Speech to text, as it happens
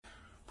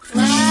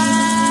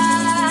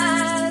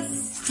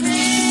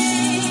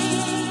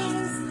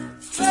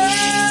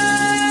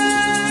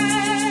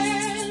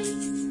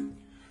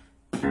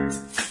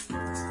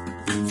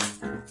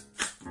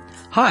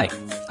Hi,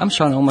 I'm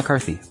Sean L.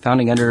 McCarthy,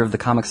 founding editor of The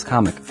Comics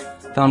Comic,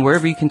 found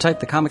wherever you can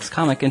type The Comics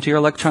Comic into your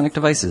electronic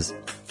devices.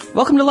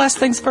 Welcome to Last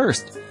Things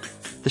First,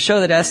 the show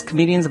that asks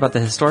comedians about the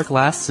historic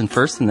lasts and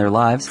firsts in their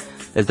lives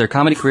as their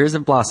comedy careers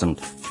have blossomed,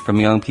 from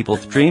young people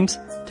with dreams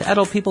to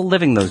adult people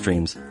living those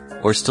dreams,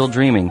 or still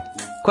dreaming.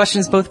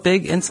 Questions both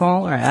big and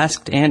small are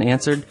asked and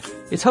answered.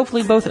 It's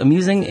hopefully both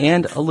amusing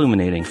and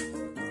illuminating.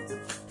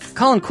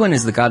 Colin Quinn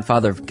is the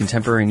godfather of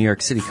contemporary New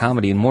York City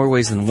comedy in more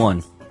ways than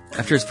one.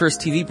 After his first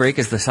TV break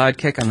as the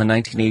sidekick on the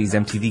 1980s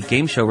MTV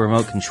game show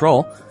Remote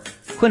Control,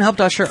 Quinn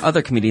helped usher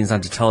other comedians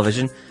onto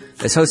television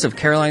as host of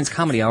Caroline's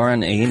Comedy Hour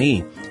on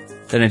A&E.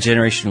 Then a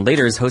generation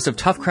later as host of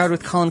Tough Crowd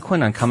with Colin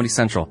Quinn on Comedy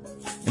Central.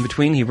 In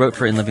between, he wrote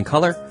for In Living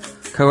Color,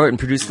 co-wrote and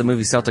produced the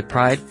movie Celtic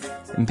Pride,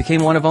 and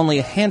became one of only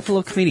a handful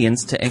of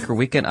comedians to anchor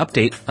Weekend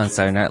Update on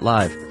Saturday Night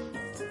Live.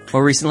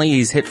 More recently,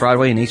 he's hit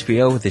Broadway and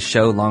HBO with his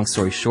show Long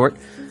Story Short,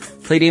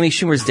 played Amy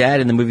Schumer's dad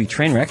in the movie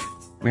Trainwreck,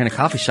 ran a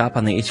coffee shop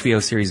on the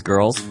HBO series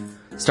Girls,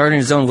 starred in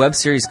his own web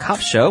series Cop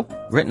Show,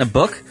 written a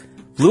book,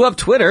 blew up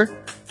Twitter,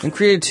 and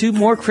created two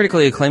more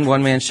critically acclaimed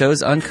one-man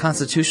shows,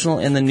 Unconstitutional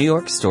and The New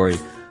York Story,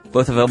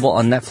 both available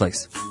on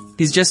Netflix.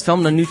 He's just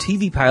filmed a new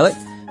TV pilot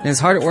and is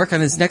hard at work on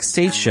his next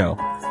stage show.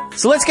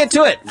 So let's get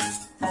to it!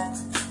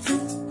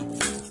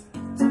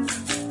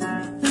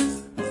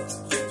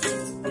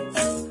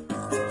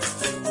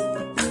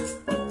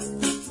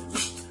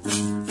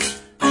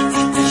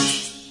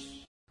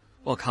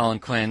 Well, Colin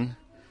Quinn,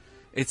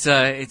 it's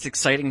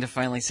exciting to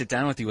finally sit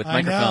down with you with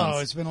microphones. I know,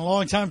 it's been a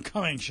long time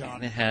coming,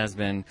 Sean. It has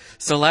been.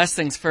 So last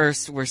things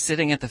first, we're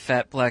sitting at the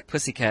Fat Black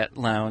Pussycat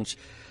Lounge,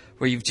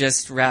 where you've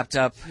just wrapped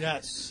up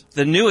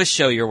the newest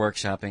show you're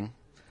workshopping,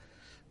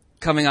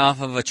 coming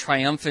off of a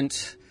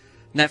triumphant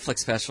Netflix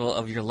special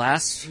of your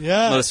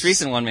most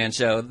recent one-man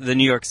show, The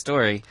New York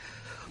Story.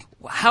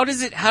 How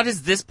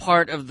does this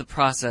part of the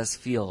process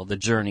feel, the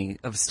journey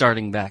of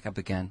starting back up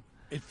again?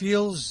 It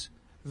feels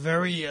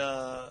very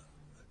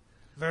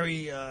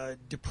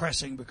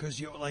depressing because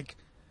you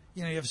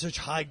have such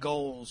high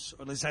goals,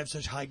 or at least I have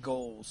such high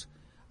goals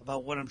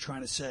about what I'm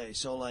trying to say.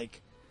 So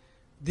like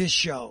this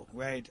show,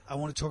 right? I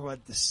want to talk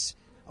about this.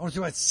 I want to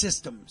talk about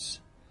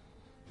systems.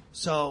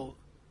 So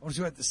I want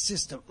to talk about the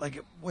system. Like,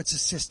 what's a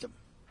system?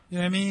 You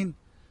know what I mean?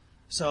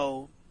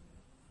 So,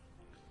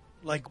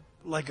 like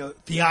a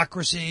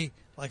theocracy,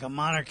 like a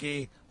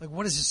monarchy. Like,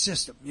 what is a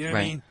system? You know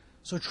what I mean?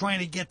 So trying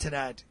to get to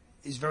that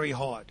is very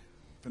hard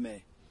for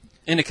me.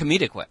 In a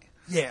comedic way.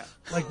 Yeah,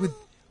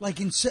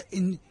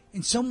 in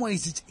some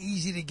ways it's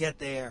easy to get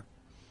there,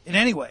 in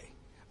any way.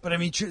 But I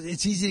mean,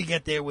 it's easy to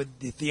get there with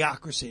the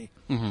theocracy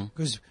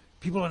because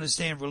people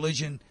understand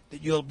religion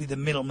that you'll be the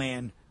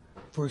middleman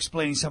for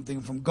explaining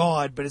something from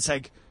God. But it's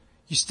like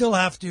you still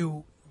have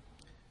to.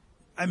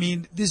 I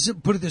mean,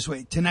 put it this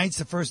way: tonight's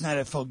the first night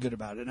I felt good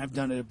about it, and I've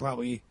done it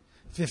probably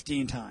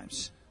 15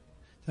 times.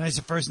 Tonight's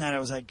the first night I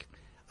was like,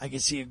 I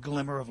could see a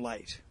glimmer of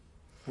light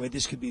where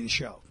this could be the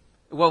show.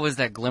 What was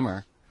that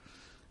glimmer?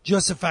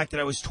 Just the fact that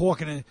I was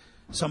talking to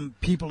some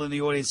people in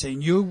the audience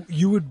saying you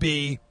would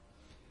be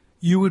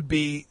the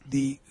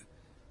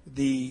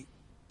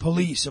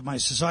police of my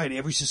society.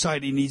 Every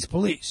society needs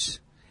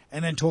police.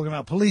 And then talking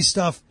about police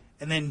stuff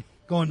and then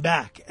going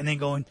back and then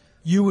going,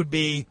 you would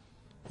be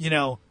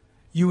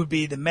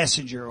the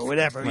messenger or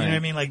whatever. Right. You know what I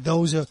mean? Like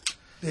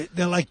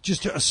they're like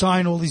just to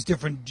assign all these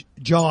different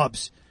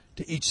jobs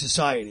to each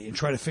society and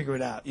try to figure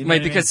it out. You know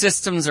because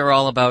systems are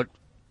all about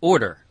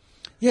order.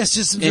 Yeah,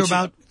 systems are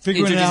about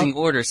figuring it out. Introducing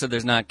order so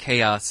there's not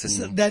chaos. And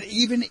so that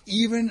even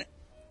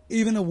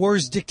the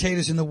worst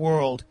dictators in the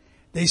world,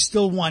 they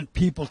still want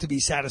people to be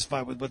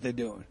satisfied with what they're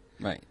doing.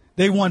 Right.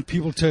 They want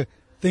people to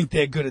think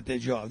they're good at their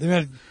job.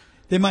 They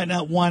might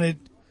not want it.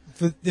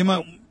 They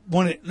might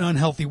want it in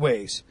unhealthy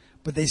ways,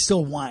 but they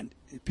still want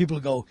people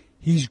to go,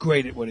 he's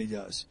great at what he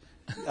does.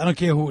 I don't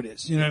care who it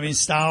is. You know what I mean?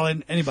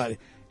 Stalin, anybody.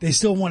 They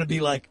still want to be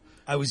like,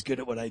 I was good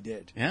at what I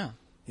did. Yeah.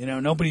 You know,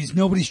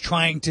 nobody's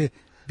trying to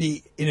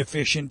be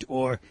inefficient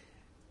or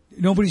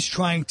nobody's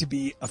trying to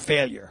be a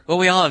failure. Well,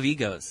 we all have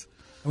egos.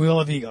 We all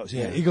have egos.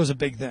 Yeah, ego's a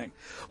big thing.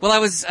 Well, I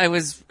was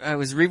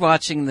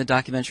rewatching the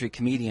documentary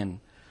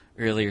Comedian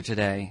earlier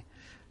today,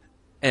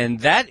 and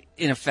that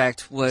in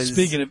effect was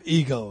speaking of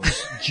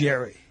egos,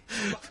 Jerry.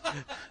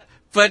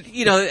 But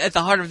at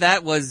the heart of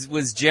that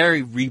was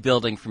Jerry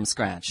rebuilding from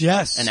scratch.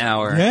 Yes, an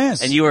hour.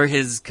 Yes, and you were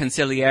his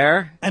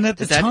consigliere. And at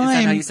the time, is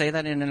that how you say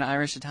that in an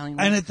Irish Italian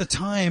way? And at the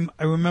time,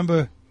 I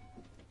remember.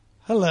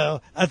 Hello.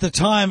 At the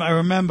time, I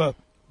remember.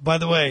 By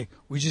the way,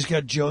 we just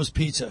got Joe's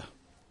Pizza.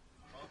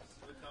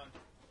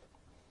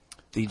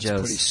 The That's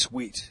Joe's, pretty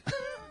sweet.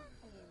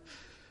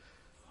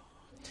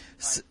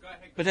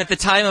 But at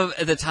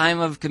the time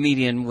of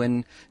Comedian,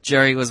 when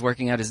Jerry was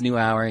working out his new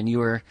hour, and you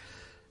were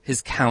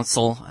his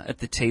counsel at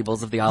the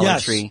tables of the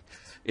Olive Tree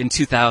in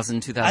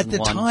 2000, 2001. At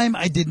the time,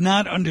 I did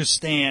not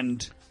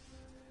understand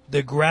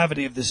the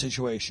gravity of the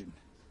situation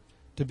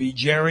to be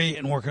Jerry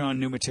and working on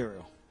new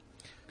material,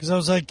 because I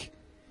was like,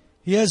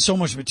 he has so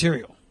much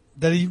material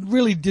that he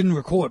really didn't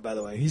record. By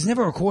the way, he's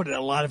never recorded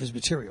a lot of his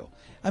material.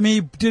 I mean,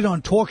 he did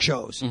on talk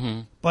shows,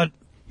 but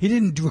he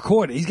didn't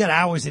record it. He's got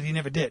hours that he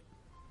never did.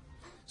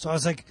 So I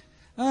was like,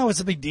 oh, what's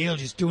the big deal?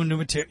 Just doing new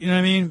material. You know what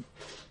I mean?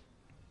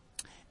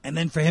 And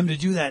then for him to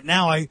do that,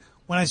 now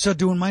when I start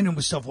doing my new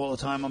stuff all the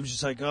time, I'm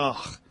just like,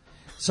 oh,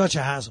 such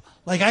a hassle.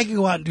 Like, I could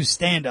go out and do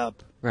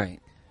stand-up. Right.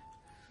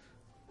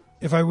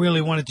 If I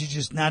really wanted to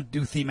just not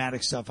do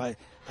thematic stuff. I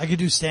could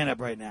do stand-up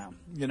right now,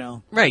 you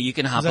know? Right, you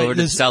can hop over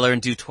to the cellar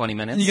and do 20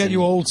 minutes. And you got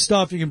your old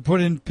stuff you can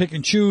put in, pick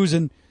and choose,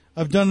 and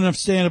I've done enough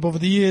stand-up over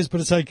the years, but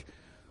it's like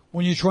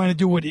when you're trying to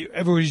do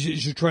whatever it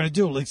is you're trying to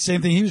do, like the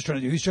same thing he was trying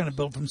to do. He's trying to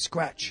build from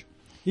scratch.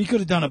 He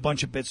could have done a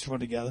bunch of bits thrown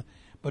together,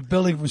 but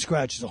building from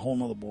scratch is a whole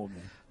nother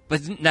ballgame.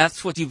 But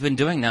that's what you've been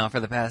doing now for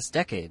the past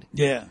decade.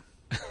 Yeah.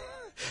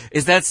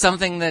 Is that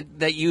something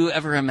that you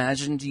ever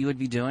imagined you would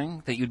be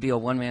doing? That you'd be a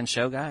one-man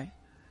show guy?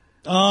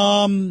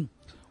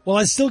 Well,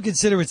 I still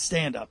consider it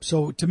stand-up.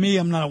 So to me,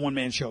 I'm not a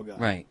one-man show guy.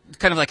 Right.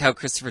 Kind of like how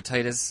Christopher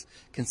Titus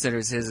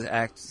considers his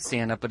act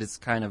stand-up, but it's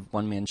kind of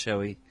one-man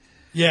showy.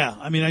 Yeah.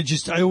 I mean,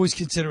 I always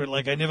consider it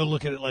like, I never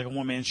look at it like a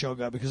one-man show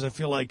guy because I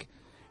feel like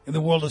in the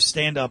world of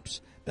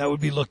stand-ups, that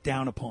would be looked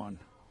down upon.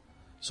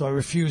 So I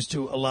refuse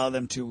to allow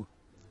them to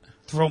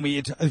I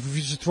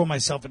refuse to throw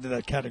myself into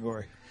that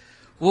category.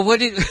 Well,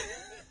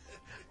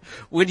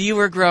 when you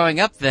were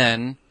growing up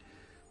then,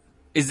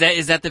 is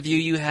that the view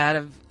you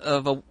had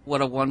of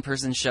what a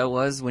one-person show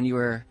was when you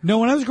were... No,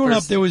 when I was growing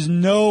up, there was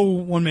no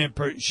one-man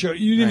show.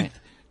 You didn't. Right.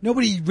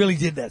 Nobody really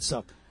did that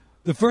stuff.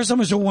 The first time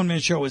I saw a one-man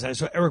show was I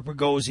saw Eric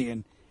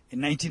Bogosian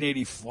in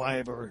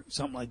 1985 or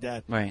something like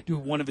that. Right. Do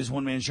one of his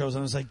one-man shows.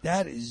 And I was like,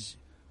 that is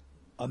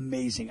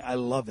amazing. I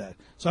love that.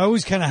 So I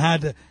always kind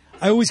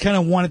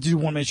of wanted to do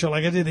one-man show.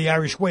 Like I did the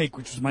Irish Wake,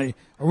 which was my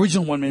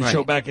original one-man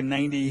show back in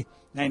 90,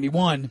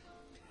 91,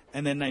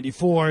 and then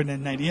 94, and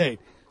then 98.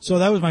 So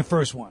that was my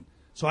first one.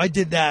 So I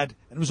did that,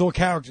 and it was all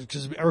characters,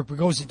 because Eric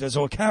Bogosian does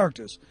all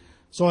characters.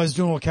 So I was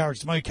doing all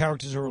characters. My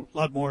characters are a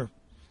lot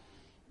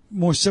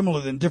more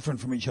similar than different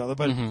from each other,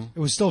 but it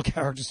was still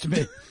characters to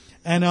me.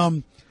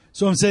 And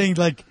so I'm saying,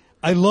 like,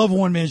 I love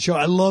one-man show.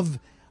 I love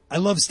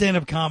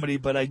stand-up comedy,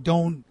 but I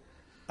don't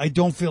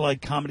feel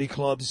like comedy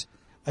clubs.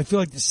 I feel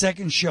like the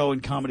second show in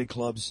comedy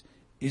clubs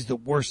is the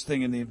worst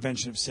thing in the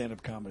invention of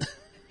stand-up comedy.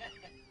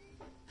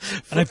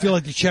 And I feel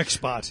like the check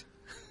spot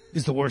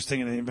is the worst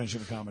thing in the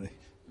invention of comedy.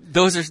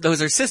 Those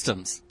are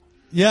systems.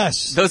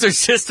 Yes. Those are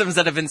systems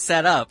that have been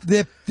set up.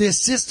 They're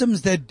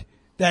systems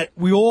that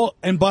we all,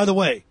 and by the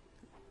way,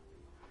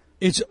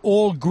 it's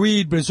all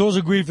greed, but it's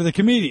also greed for the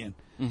comedian.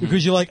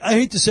 Because you're like, I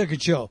hate the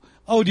second show.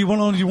 Oh, do you want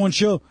to only do one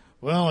show?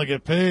 Well, I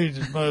get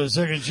paid by the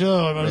second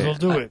show. I might as well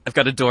do it. I've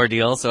got a door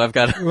deal, so I've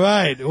got...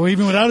 Right. Or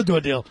even without a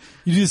door deal.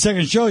 You do the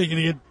second show, you're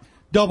going to get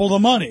double the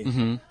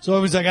money. So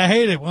it was like, I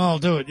hate it. Well, I'll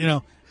do it, you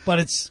know. But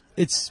it's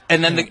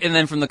and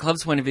then from the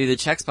club's point of view, the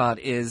check spot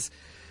is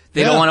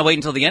they don't want to wait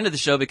until the end of the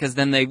show because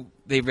then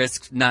they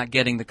risk not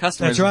getting the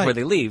customers before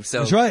they leave. So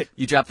that's right.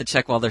 You drop the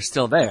check while they're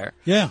still there.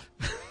 Yeah.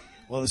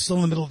 Well, they're still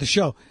in the middle of the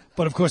show.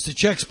 But of course, the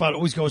check spot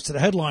always goes to the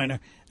headliner,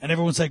 and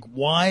everyone's like,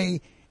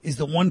 why is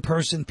the one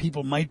person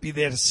people might be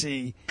there to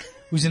see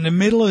who's in the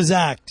middle of his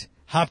act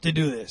have to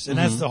do this? And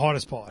that's the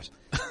hardest part.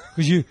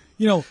 Because you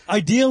know,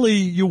 ideally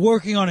you're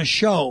working on a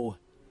show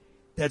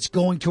that's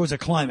going towards a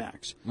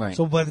climax. Right.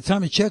 So by the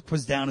time the check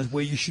was down is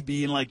where you should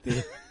be in like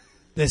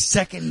the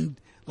second,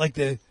 like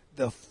the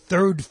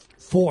third,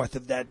 fourth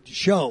of that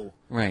show.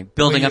 Right.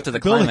 Building up to the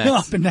climax. Building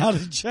up, and now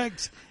the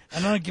checks.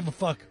 And I don't give a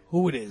fuck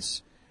who it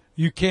is.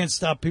 You can't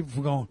stop people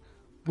from going.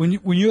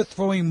 When you're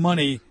throwing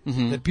money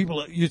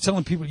that you're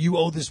telling people you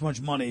owe this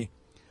much money.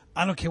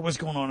 I don't care what's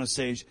going on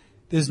stage.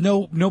 There's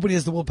nobody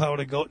has the willpower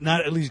to go,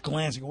 not at least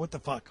glance and go, what the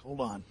fuck?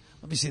 Hold on.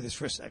 Let me see this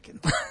for a second.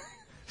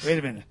 Wait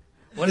a minute.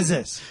 What is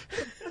this?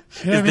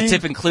 You know is the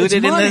tip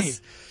included in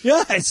this?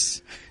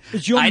 Yes.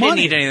 It's your money. I didn't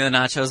eat any of the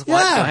nachos. What?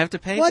 Yeah. Do I have to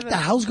pay What for the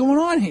that? hell's going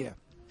on here?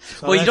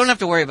 So well, you don't have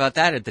to worry about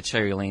that at the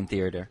Cherry Lane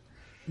Theater.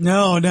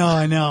 No,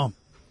 I know.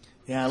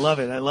 Yeah, I love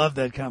it. I love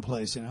that kind of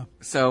place, you know.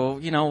 So,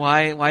 you know,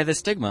 why the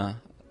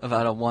stigma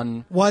about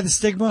Why the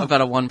stigma? about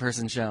a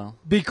one-person show?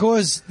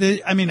 Because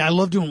I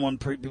love doing one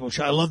people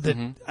show. I love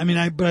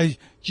that. But I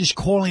just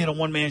calling it a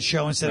one-man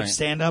show instead of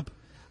stand-up.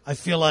 I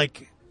feel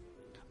like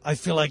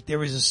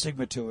there is a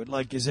stigma to it,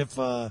 like as if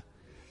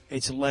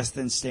it's less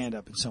than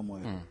stand-up in some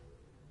way.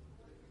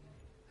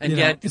 And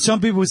yet,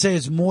 some people would say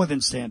it's more than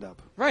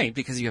stand-up. Right,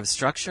 because you have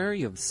structure,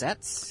 you have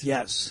sets.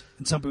 Yes,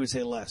 and some people would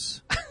say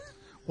less.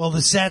 Well,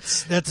 the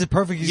sets, that's a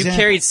perfect example. You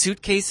carried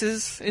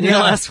suitcases in your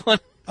last one?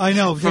 I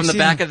know. From the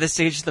back of the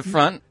stage to the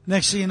front?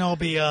 Next thing you know,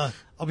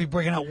 I'll be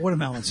breaking out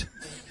watermelons.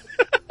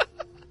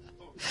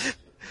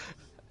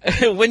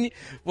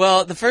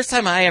 The first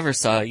time I ever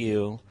saw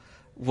you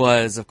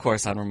was, of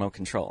course, on Remote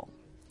Control.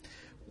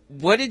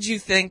 What did you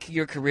think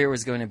your career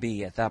was going to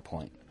be at that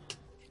point?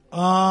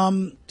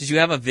 Did you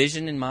have a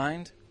vision in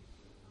mind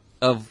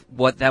of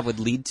what that would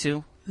lead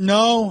to?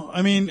 No,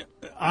 I mean,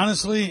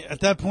 honestly,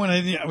 at that point,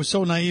 I was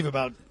so naive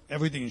about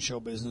everything in show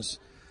business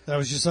that I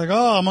was just like,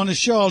 oh, I'm on the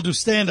show, I'll do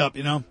stand-up,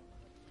 you know?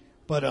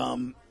 But,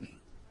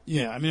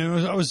 yeah, I mean,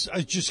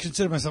 I just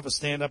considered myself a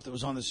stand-up that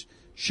was on this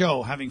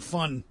show, having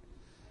fun,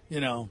 you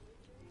know,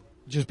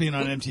 just being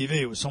on MTV.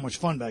 It was so much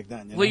fun back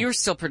then. Well, you were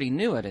still pretty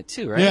new at it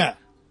too, right? Yeah.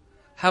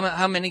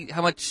 How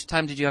much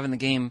time did you have in the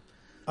game?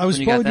 I was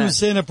when you probably got doing that?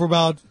 stand-up for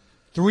about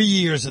 3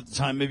 years at the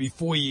time, maybe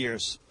 4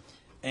 years.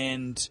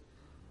 And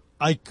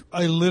I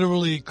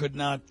literally could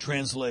not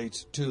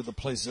translate to the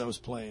places I was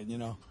playing, you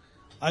know.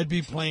 I'd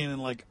be playing in,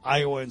 like,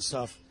 Iowa and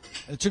stuff.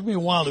 And it took me a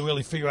while to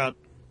really figure out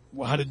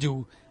how to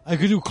do. I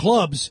could do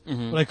clubs,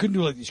 but I couldn't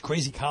do, like, these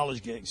crazy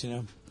college gigs, you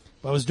know.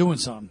 But I was doing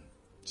some.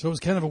 So it was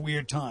kind of a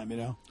weird time, you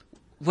know.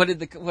 What did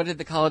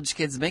the college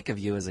kids make of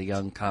you as a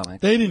young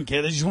comic? They didn't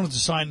care. They just wanted to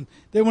sign.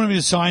 They wanted me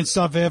to sign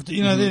stuff after.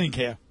 You know, they didn't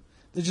care.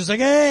 They're just like,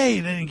 hey,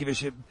 they didn't give a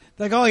shit.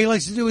 Like, oh, he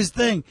likes to do his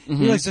thing.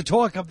 He likes to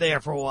talk up there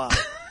for a while.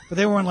 But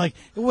they weren't like,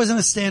 it wasn't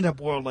a stand-up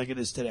world like it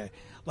is today.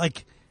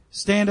 Like,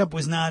 stand-up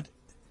was not,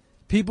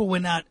 people were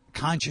not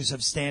conscious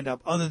of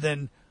stand-up other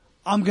than,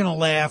 I'm going to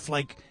laugh.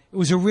 Like, it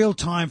was a real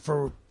time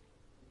for,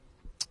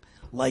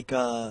 like,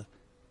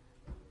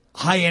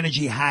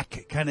 high-energy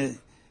hack kind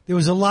of. There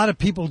was a lot of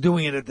people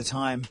doing it at the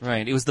time.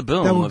 Right. It was the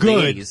boom that were of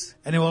good. the 80s.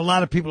 And there were a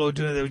lot of people who were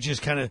doing it that were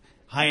just kind of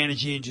high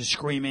energy and just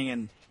screaming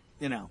and,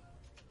 you know.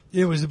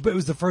 It was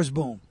the first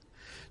boom.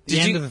 The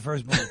end of the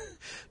first boom.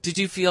 Did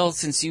you feel,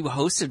 since you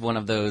hosted one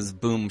of those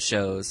boom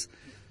shows,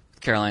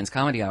 Caroline's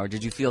Comedy Hour,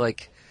 did you feel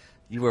like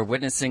you were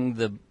witnessing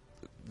the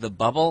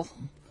bubble?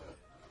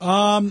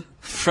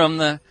 From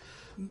the...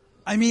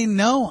 I mean,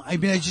 no. I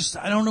mean, I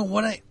don't know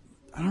what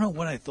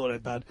I thought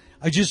about.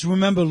 I just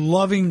remember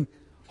loving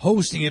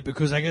hosting it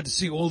because I got to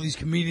see all these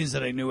comedians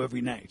that I knew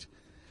every night.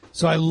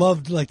 So I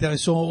loved, like, that I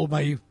saw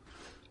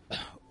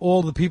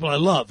all the people I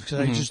loved because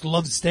I just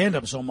loved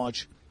stand-up so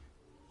much.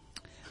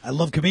 I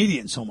love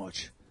comedians so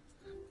much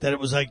that it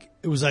was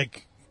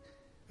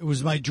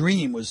my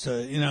dream was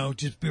to, you know,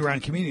 just be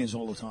around comedians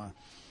all the time.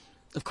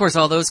 Of course,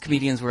 all those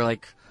comedians were,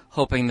 like,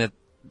 hoping that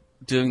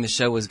doing the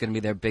show was going to be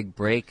their big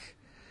break.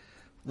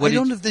 I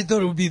don't know if they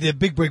thought it would be their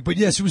big break, but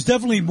yes, it was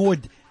definitely more,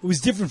 it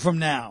was different from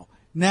now.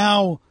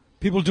 Now,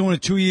 people doing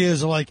it 2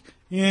 years are like,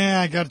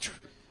 yeah, I got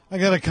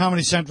a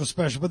Comedy Central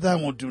special, but that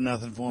won't do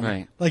nothing for me.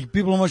 Right. Like,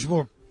 people are much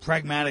more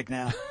pragmatic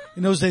now.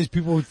 In those days,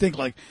 people would think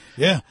like,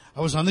 yeah, I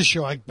was on this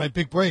show, my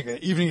big break,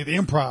 Evening at the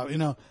Improv, you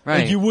know.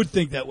 Right. Like, you would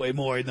think that way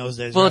more in those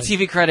days. Well, right? a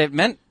TV credit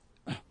meant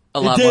a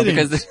lot more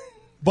because...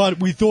 But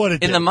we thought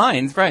it did. In the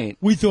minds, right.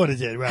 We thought it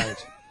did, right.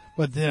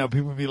 But, you know,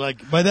 people would be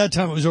like, by that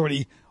time it was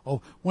already,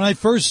 when I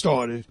first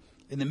started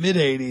in the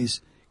mid-'80s,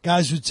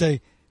 guys would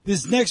say,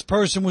 this next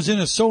person was in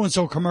a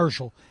so-and-so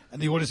commercial.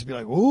 And the audience would be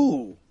like,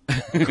 ooh,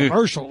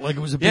 commercial, like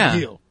it was a big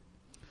deal.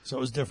 So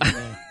it was different.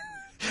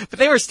 But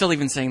they were still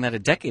even saying that a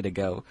decade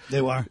ago.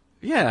 They were?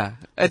 Yeah.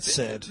 That's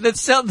sad. The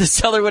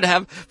seller would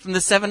have from the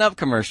 7-Up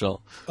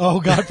commercial. Oh,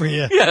 God for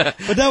you. Yeah.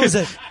 But that was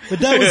a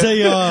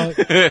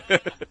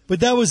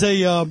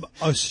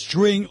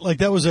string, like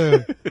that was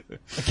a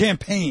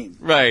campain.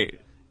 Right.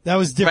 That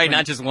was different. Right,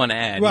 not just one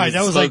ad. Right,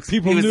 that was like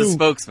people knew. He was the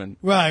spokesman.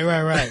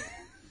 Right.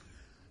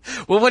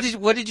 Well, what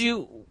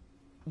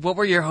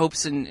were your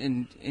hopes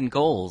and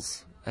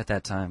goals at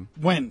that time?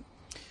 When?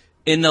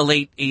 In the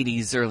late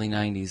 80s, early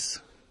 90s.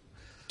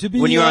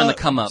 When you were on the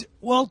come up.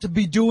 Well, to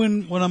be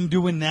doing what I'm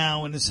doing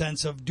now in the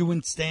sense of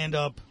doing stand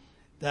up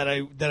that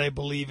I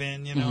believe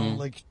in, you know,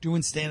 like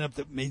doing stand up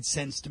that made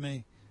sense to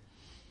me.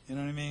 You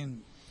know what I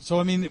mean? So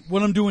I mean,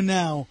 what I'm doing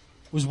now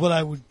was what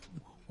I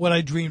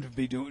dreamed of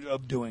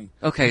doing.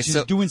 Okay, which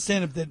so is doing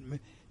stand up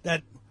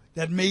that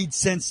made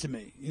sense to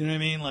me. You know what I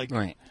mean? Like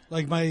right.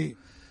 Like my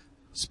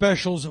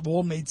specials have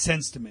all made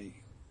sense to me.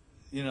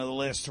 You know, the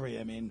last 3.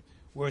 I mean,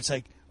 where it's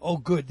like, oh,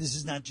 good, this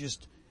is not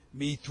just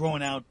me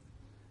throwing out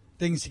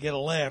things to get a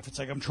laugh. It's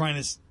like I'm trying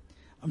to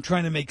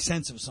make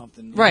sense of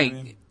something. Right. Know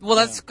what I mean? Well,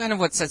 that's kind of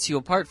what sets you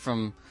apart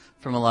from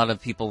a lot of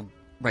people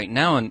right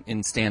now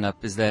in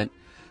stand-up is that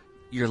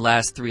your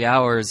last 3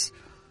 hours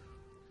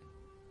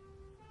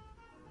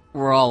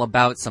were all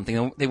about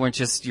something. They weren't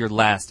just your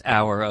last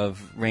hour of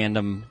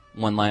random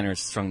one-liners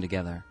strung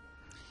together.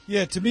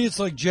 Yeah, to me it's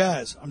like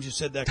jazz. I'm just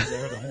said that because I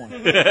heard the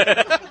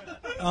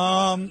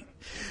horn.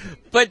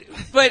 But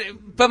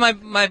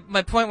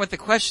my point with the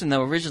question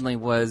though originally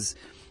was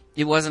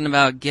it wasn't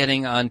about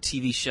getting on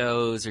TV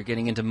shows or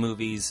getting into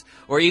movies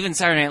or even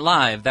Saturday Night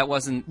Live. That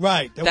wasn't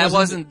right. That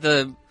wasn't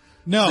the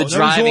that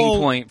driving was all,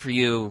 point for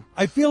you.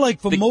 I feel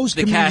like for most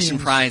the comedians, cash and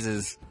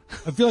prizes.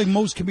 I feel like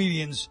most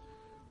comedians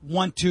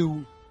want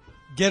to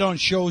get on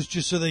shows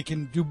just so they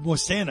can do more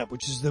stand-up,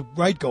 which is the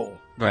right goal.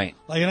 Right.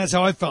 Like, and that's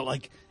how I felt.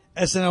 Like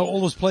SNL,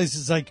 all those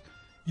places, like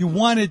you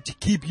wanted to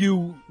keep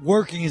you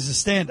working as a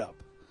stand-up.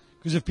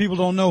 Because if people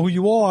don't know who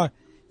you are,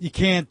 you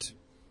can't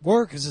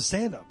work as a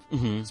stand-up.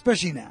 Mm-hmm.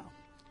 Especially now.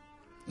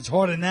 It's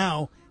harder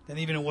now than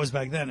even it was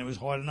back then. It was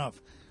hard enough.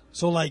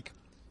 So, like,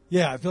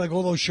 yeah, I feel like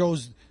all those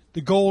shows,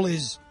 the goal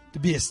is to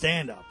be a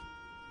stand-up.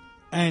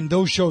 And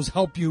those shows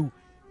help you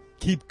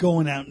keep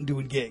going out and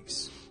doing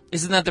gigs.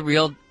 Isn't that the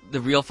real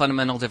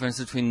fundamental difference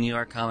between New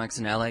York comics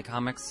and LA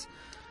comics?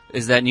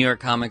 Is that New York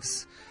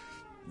comics,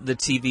 the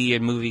TV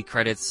and movie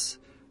credits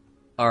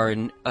are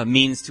a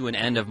means to an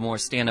end of more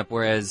stand-up,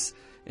 whereas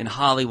in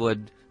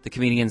Hollywood, the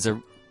comedians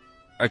are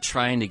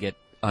trying to get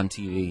on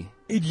TV.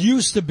 It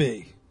used to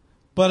be.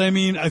 But, I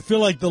mean, I feel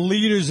like the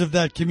leaders of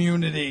that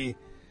community,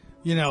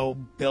 you know,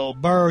 Bill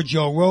Burr,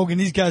 Joe Rogan,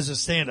 these guys are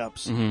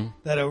stand-ups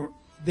that are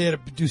there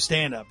to do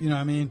stand-up. You know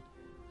what I mean?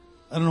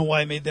 I don't know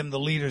why I made them the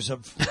leaders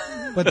of...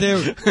 But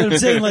I'm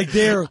saying, like,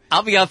 they're...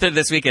 I'll be out there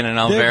this weekend, and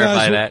I'll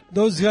verify that.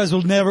 Those guys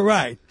will never...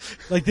 Right.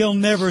 Like, they'll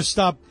never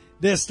stop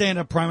their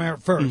stand-up primary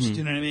first.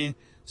 You know what I mean?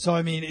 So,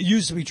 I mean, it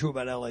used to be true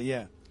about L.A.,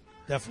 yeah.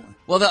 Definitely.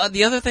 Well,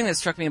 the other thing that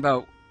struck me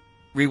about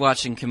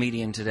rewatching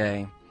Comedian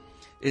today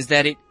is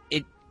that it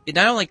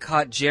not only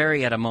caught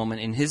Jerry at a moment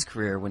in his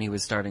career when he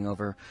was starting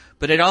over,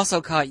 but it also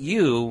caught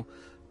you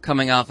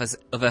coming off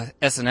of a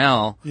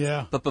SNL.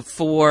 Yeah. But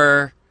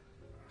before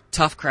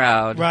Tough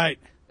Crowd. Right.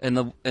 And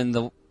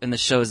the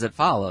shows that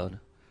followed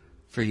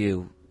for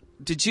you.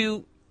 Did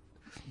you...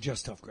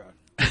 Just Tough Crowd.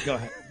 Go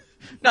ahead.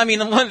 No, I mean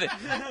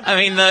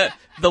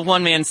the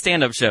one-man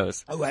stand-up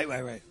shows. Oh,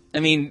 right. I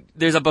mean,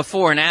 there's a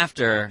before and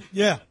after.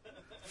 Yeah.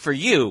 For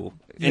you.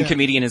 And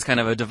Comedian is kind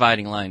of a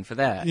dividing line for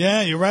that.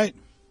 Yeah, you're right.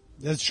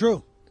 That's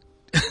true.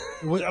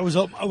 I was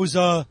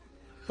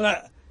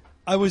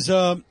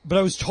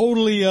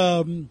totally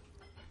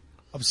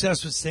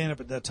obsessed with stand-up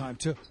at that time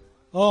too.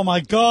 Oh my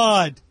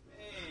God!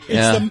 Hey,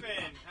 it's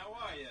how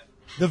are you?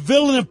 The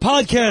villain of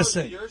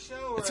podcasting. Your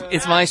show or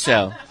it's my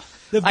show.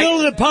 The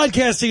villain of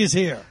podcasting is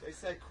here. They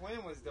said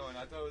Quinn was doing.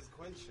 I thought it was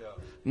Quinn's show.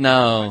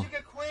 No. Where'd you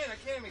get Quinn? I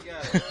can't even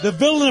get it. The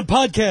villain of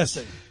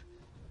podcasting.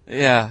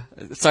 Yeah.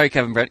 Sorry,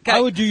 Kevin Brett. I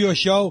would do your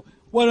show.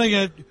 What am I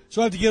going to...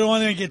 So I have to get on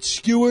there and get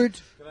skewered?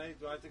 Do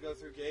I have to go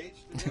through Gage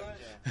to do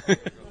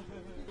it?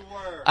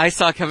 I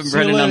saw Kevin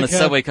Brennan on the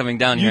subway coming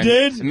down here. You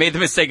did? I made the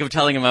mistake of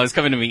telling him I was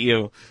coming to meet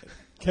you.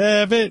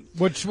 Kevin,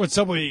 what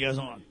subway are you guys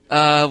on?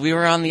 We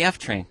were on the F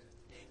train.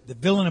 The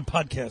villain of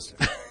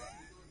podcasting.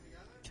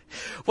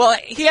 Well,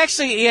 he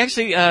actually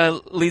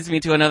leads me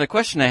to another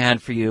question I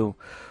had for you,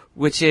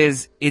 which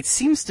is, it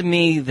seems to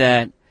me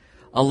that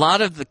a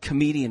lot of the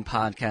comedian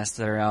podcasts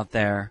that are out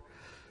there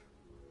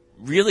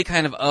really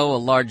kind of owe a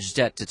large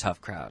debt to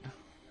Tough Crowd.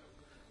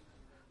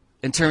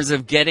 In terms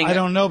of getting, I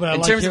don't know, but I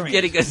like hearing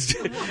it.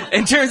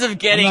 In terms of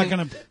getting, I'm not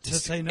going to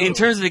say no. In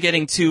terms of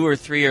getting 2 or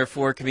 3 or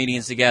 4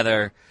 comedians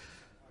together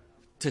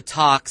to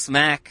talk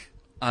smack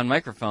on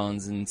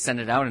microphones and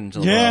send it out into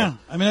the world. Yeah,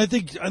 I mean, I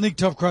think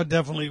Tough Crowd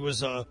definitely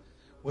was a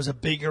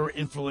bigger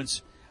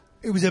influence.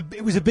 It was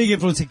a big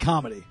influence in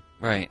comedy.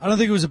 Right. I don't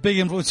think it was a big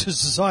influence in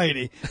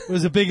society. It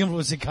was a big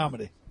influence in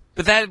comedy.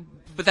 But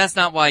that's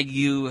not why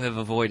you have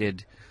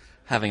avoided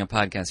having a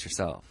podcast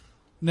yourself.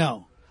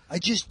 No, I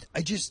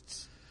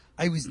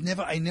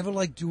never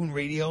liked doing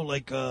radio.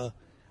 I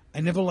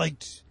never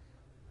liked,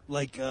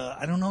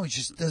 I don't know. It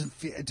just doesn't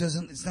feel,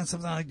 it's not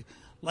something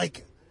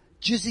like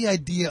just the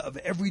idea of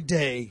every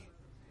day.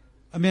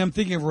 I mean, I'm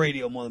thinking of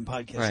radio more than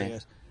podcast, right. I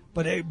guess.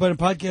 But in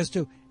podcast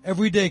too,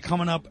 every day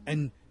coming up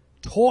and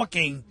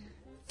talking,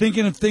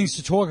 thinking of things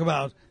to talk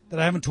about that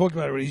I haven't talked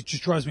about already, it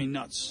just drives me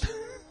nuts.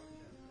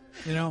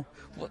 You know?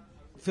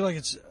 I feel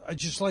like I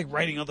just like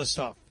writing other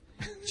stuff.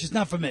 It's just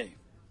not for me.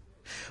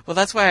 Well,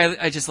 that's why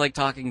I just like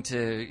talking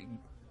to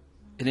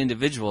an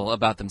individual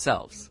about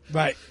themselves.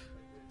 Right.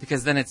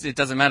 Because then it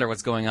doesn't matter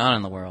what's going on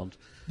in the world.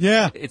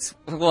 Yeah.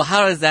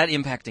 How is that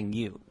impacting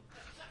you?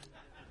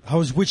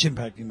 How is which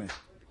impacting me?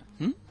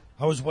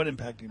 How is what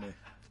impacting me?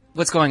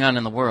 What's going on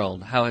in the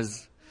world? How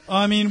is...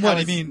 I mean, what?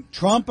 I mean,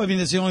 Trump? I mean,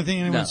 that's the only thing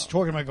anyone's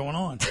talking about going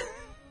on.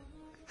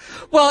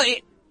 Well,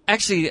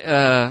 actually,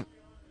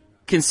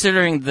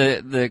 considering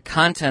the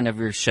content of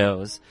your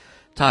shows,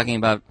 talking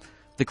about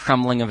the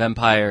crumbling of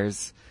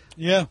empires...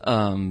 Yeah.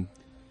 Talking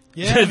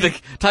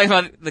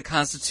about the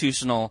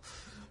constitutional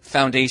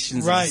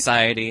foundations of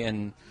society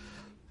and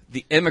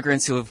the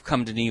immigrants who have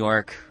come to New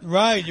York.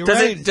 Right, you're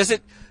right. Does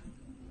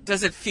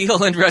it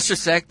feel in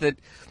retrospect that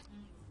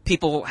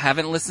people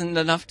haven't listened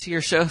enough to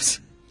your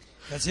shows?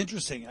 That's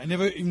interesting. I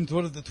never even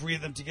thought of the three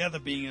of them together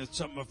being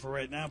something for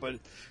right now, but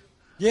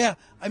yeah,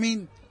 I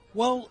mean,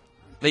 well...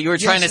 That you were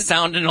trying to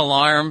sound an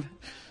alarm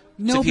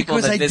to people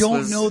because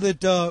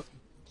that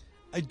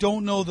I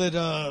don't know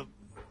that,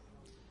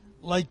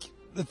 like,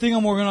 the thing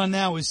I'm working on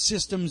now is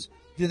systems,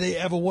 do they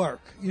ever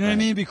work? You know what I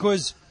mean?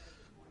 Because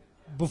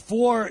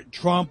before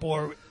Trump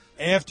or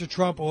after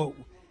Trump or,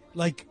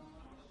 like,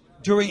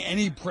 during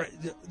any...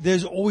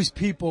 there's always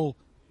people,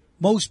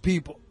 most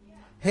people,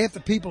 half the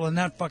people are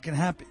not fucking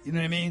happy. You know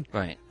what I mean?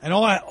 Right. And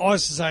our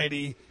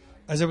society,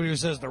 as everybody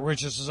says, the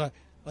richest society,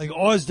 like,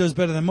 ours does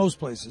better than most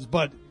places.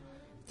 But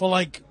for,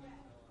 like,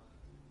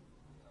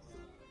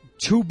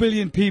 2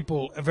 billion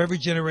people of every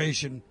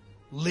generation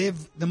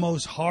live the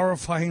most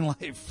horrifying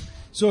life.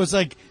 So it's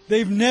like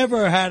they've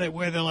never had it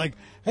where they're like,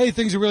 hey,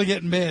 things are really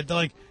getting bad. They're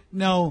like,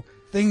 no,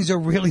 things are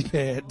really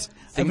bad.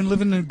 I've been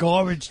living in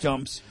garbage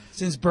dumps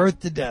since birth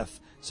to death.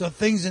 So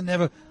things are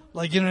never,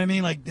 like, you know what I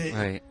mean? Like,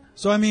 right.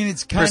 So, I mean,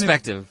 it's kind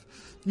perspective.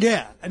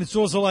 Yeah. And it's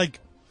also like,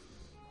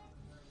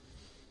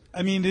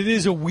 I mean, it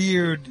is a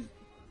weird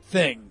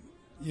thing.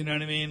 You know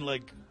what I mean?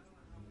 Like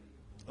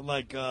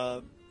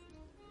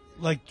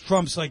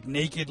Trump's like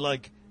naked,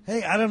 like,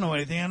 hey, I don't know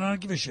anything. I don't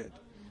give a shit.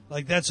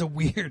 Like, that's a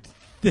weird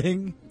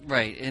thing,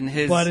 Right,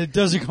 but it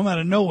doesn't come out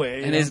of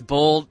nowhere. And his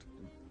bald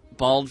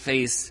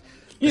face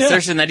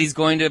assertion that he's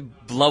going to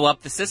blow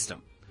up the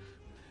system.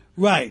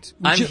 Right.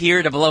 I'm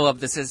here to blow up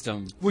the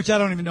system. Which I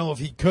don't even know if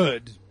he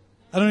could.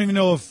 I don't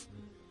know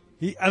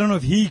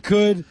if he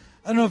could.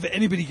 I don't know if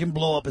anybody can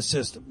blow up a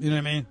system. You know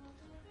what I mean?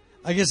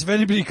 I guess if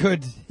anybody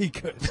could, he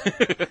could.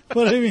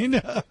 But I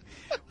mean,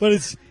 but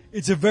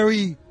it's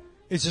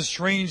a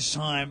strange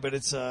time, but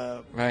it's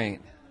right.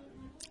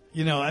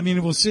 You know, I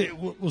mean, we'll see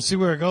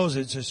where it goes.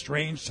 It's a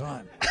strange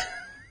time.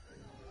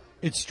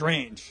 It's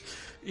strange.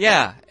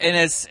 Yeah, and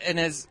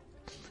as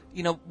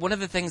you know, one of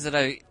the things that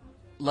I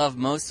love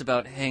most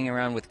about hanging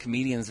around with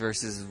comedians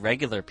versus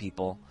regular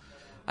people,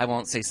 I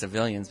won't say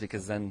civilians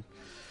because then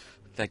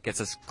that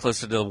gets us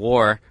closer to the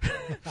war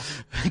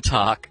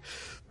talk,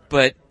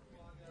 but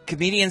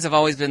comedians have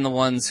always been the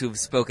ones who've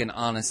spoken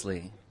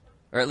honestly,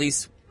 or at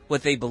least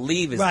what they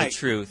believe is the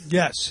truth.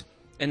 Yes.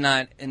 And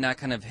not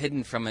kind of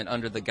hidden from it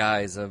under the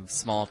guise of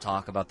small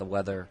talk about the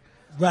weather.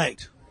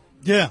 Right.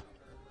 Yeah.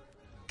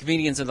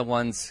 Comedians are the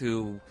ones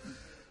who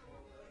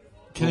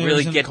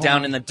really get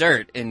down in the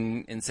dirt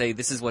and say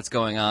this is what's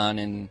going on.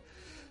 And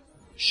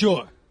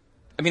sure.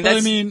 I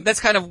mean, that's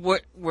kind of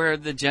where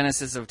the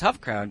genesis of Tough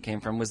Crowd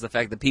came from, was the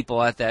fact that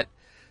people at that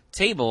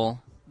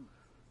table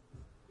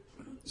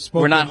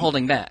were not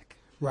holding back.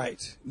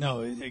 Right.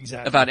 No,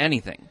 exactly. About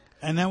anything.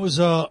 And that was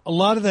a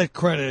lot of that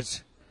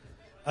credit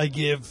I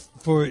give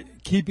for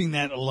keeping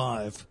that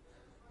alive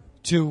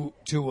to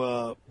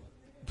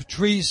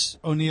Patrice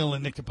O'Neill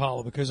and Nick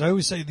DiPaolo, because I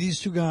always say these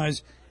two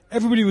guys,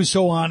 everybody was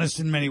so honest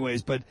in many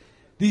ways, but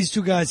these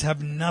two guys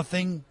have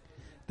nothing.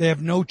 They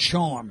have no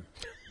charm.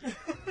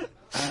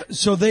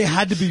 So they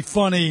had to be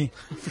funny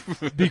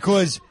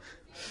because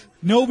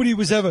nobody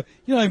was ever,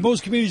 you know, like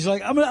most comedians are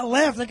like, I'm going to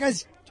laugh. That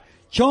guy's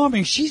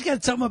charming. She's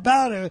got something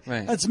about her.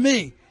 Right. That's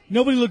me.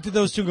 Nobody looked at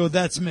those two and go,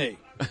 that's me.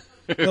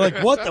 They're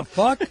like, what the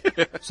fuck?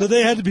 So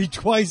they had to be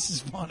twice as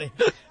funny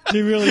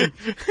to really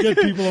get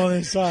people on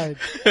their side.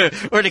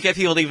 Or to get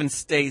people to even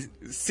stay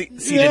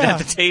seated at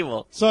the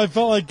table. So I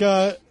felt like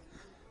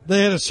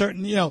they had a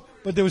certain, you know,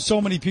 but there were so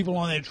many people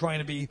on there trying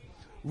to be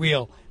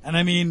real. And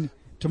I mean,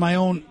 to my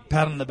own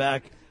pat on the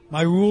back,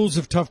 my rules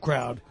of Tough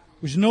Crowd,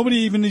 which nobody,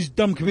 even these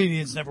dumb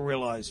comedians, never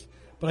realized.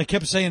 But I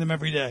kept saying them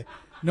every day.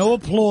 No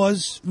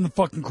applause from the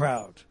fucking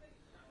crowd.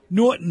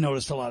 Norton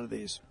noticed a lot of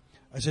these.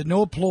 I said,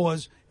 no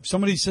applause. If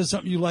somebody says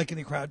something you like in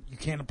the crowd, you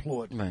can't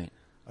applaud. Right.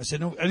 I said,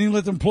 no, I didn't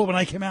let them applaud when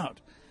I came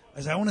out.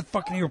 I said, I want to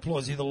fucking hear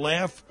applause. Either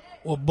laugh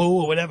or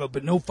boo or whatever,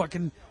 but no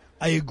fucking,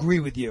 I agree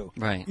with you.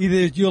 Right.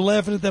 Either you're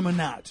laughing at them or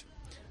not.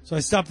 So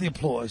I stopped the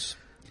applause.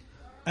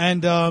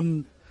 And,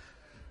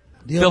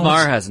 Bill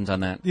Maher hasn't done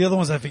that. The other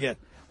ones I forget.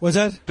 Was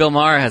that? Bill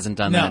Maher hasn't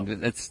done No.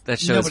 that. That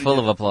show is full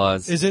of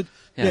applause. Is it?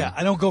 Yeah.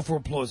 I don't go for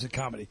applause at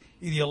comedy.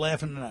 Either you're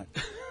laughing or not.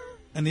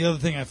 And the other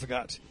thing I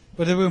forgot.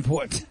 But they were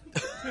important.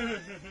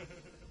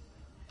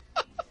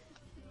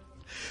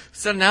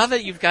 So now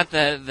that you've got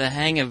the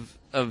hang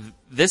of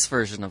this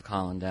version of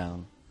Colin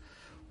down,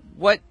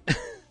 what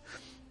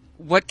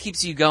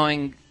keeps you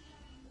going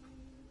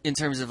in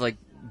terms of like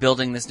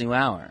building this new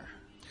hour?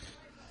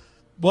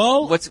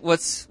 Well,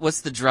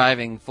 what's the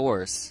driving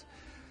force?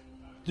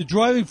 The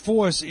driving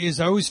force is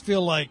I always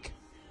feel like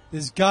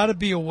there's got to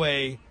be a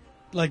way.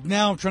 Like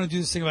now I'm trying to do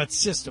this thing about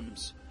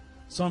systems.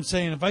 So I'm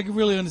saying if I could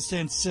really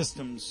understand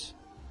systems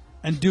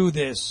and do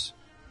this,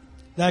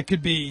 that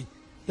could be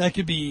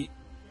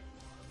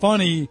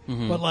funny,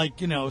 but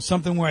like, you know,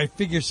 something where I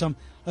figure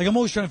like I'm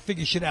always trying to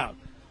figure shit out.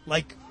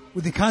 Like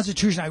with the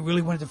Constitution, I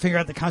really wanted to figure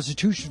out the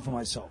Constitution for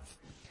myself.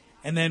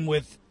 And then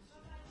with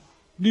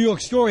New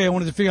York Story, I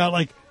wanted to figure out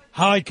like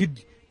how I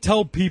could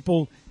tell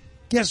people,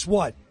 guess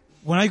what?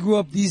 When I grew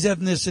up, these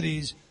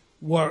ethnicities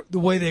were the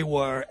way they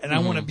were, and I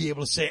want to be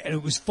able to say it. And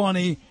it was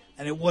funny,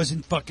 and it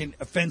wasn't fucking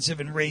offensive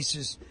and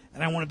racist,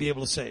 and I want to be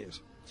able to say it.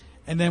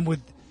 And then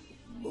with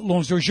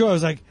long story short, I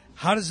was like,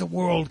 how does the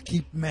world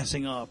keep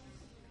messing up?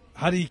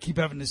 How do you keep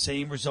having the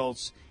same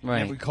results in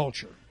every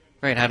culture?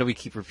 Right, how do we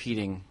keep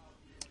repeating?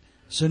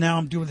 So now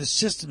I'm doing the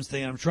systems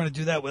thing, and I'm trying to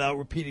do that without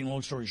repeating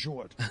long story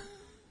short.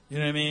 You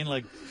know what I mean?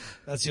 Like,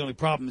 that's the only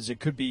problem, is it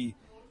could be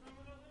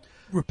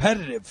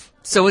repetitive.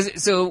 So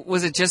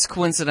was it just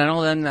coincidental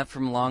then that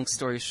from long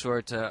story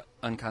short to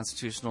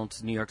unconstitutional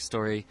to New York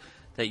Story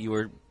that you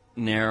were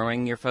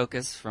narrowing your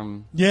focus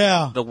from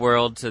the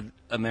world to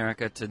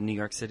America to New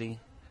York City?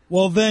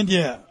 Well, then,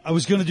 yeah, I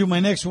was going to do my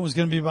next one was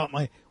going to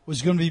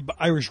be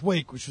Irish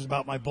Wake, which was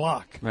about my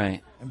block.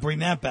 Right. And bring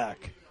that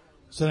back.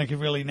 So then I could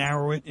really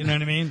narrow it, you know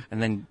what I mean?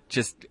 And then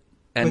just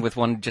end with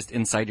one just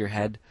inside your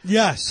head?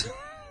 Yes.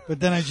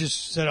 But then I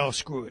just said, oh,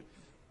 screw it.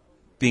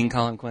 Being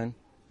Colin Quinn?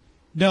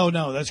 No,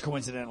 that's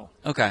coincidental.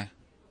 Okay.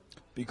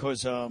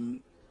 Because,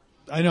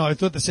 I know, I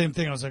thought the same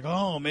thing. I was like,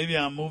 oh, maybe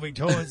I'm moving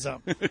towards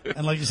and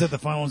like you said, the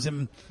final one's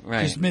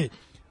just me.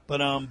 But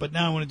now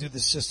I want to do the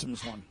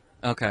systems one.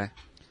 Okay.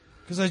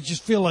 Because I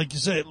just feel like you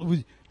said,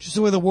 just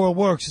the way the world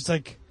works, it's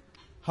like,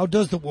 how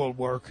does the world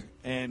work?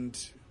 And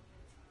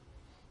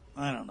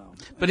I don't know.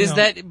 But is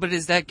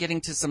that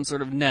getting to some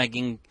sort of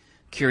nagging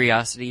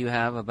curiosity you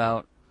have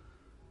about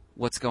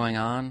what's going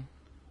on,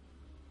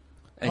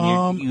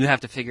 and you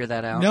have to figure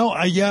that out? No,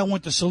 I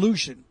want the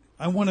solution.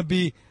 I want to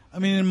be. I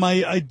mean, in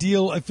my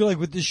ideal, I feel like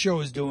what this show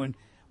is doing,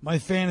 my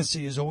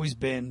fantasy has always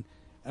been,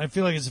 and I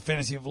feel like it's a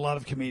fantasy of a lot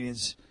of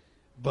comedians,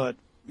 but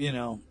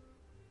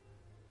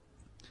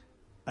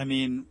I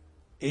mean,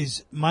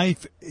 it's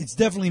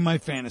definitely my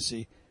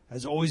fantasy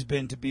has always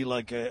been to be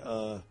like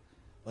a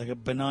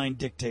benign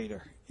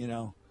dictator,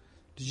 to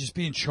just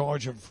be in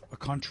charge of a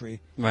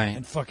country, right,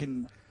 and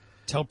fucking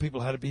tell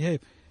people how to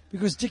behave.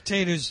 Because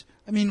dictators,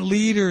 I mean,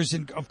 leaders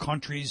of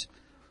countries,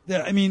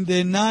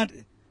 they're not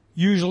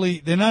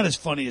as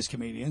funny as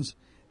comedians.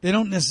 They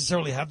don't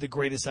necessarily have the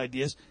greatest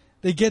ideas.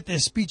 They get their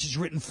speeches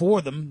written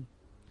for them.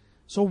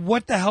 So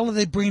what the hell are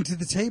they bringing to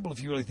the table,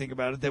 if you really think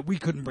about it, that we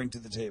couldn't bring to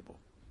the table?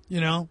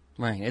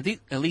 Right.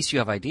 At least you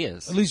have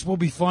ideas. At least we'll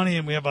be funny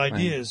and we have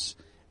ideas.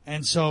 Right.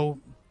 And so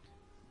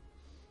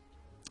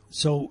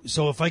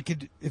if I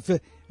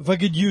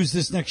could use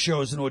this next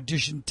show as an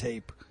audition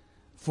tape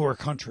for a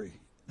country,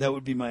 that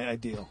would be my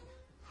ideal.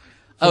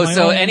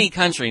 Any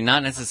country,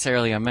 not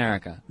necessarily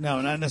America.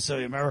 No, not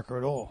necessarily America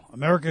at all.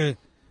 America.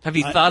 Have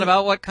you thought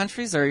about what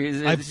countries, or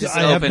is it just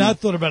I open? have not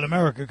thought about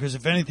America, because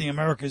if anything,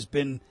 America has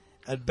been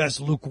at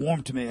best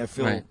lukewarm to me, I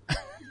feel,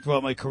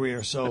 throughout my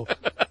career. So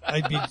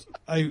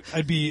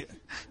I'd be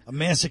a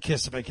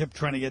masochist if I kept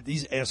trying to get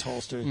these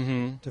assholes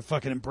to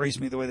fucking embrace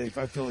me the way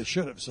I feel they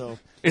should have. So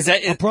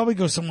I'll probably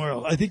go somewhere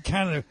else. I think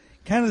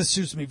Canada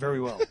suits me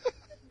very well.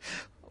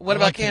 What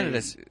about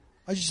Canada?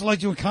 I just like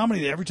doing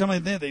comedy there. Every time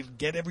I'm there, they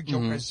get every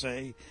joke I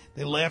say.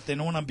 They laugh. They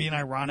know when I'm being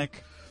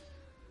ironic.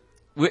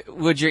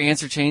 Would your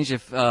answer change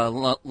if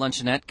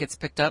Luncheonette gets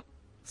picked up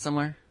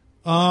somewhere?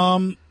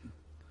 My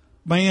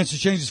answer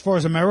changed as far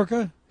as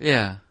America?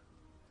 Yeah.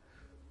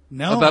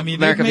 No, about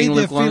America they've being made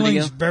their lukewarm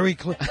feelings to you? very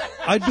clear.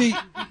 I'd be,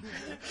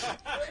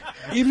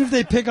 even if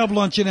they pick up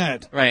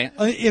Luncheonette, right?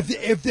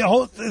 If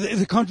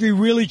the country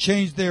really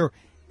changed their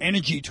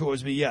energy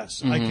towards me,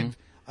 yes, I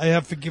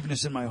have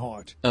forgiveness in my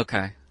heart.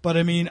 Okay. But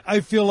I mean,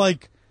 I feel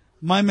like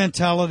my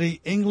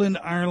mentality, England,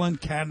 Ireland,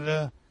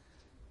 Canada,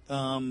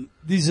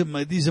 these are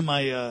my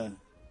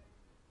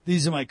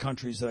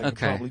countries that I could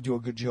probably do a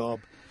good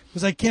job,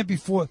 because I can't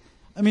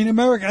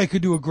America I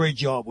could do a great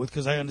job with,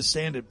 because I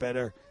understand it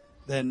better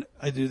than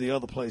I do the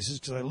other places,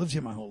 because I lived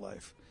here my whole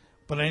life.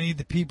 But I need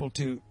the people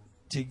to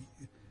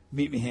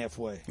meet me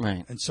halfway.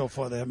 Right. And so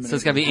far they haven't been. So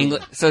it's got to be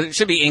English. So it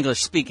should be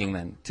English speaking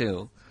then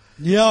too.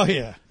 Yeah,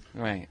 yeah.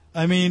 Right.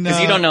 I mean,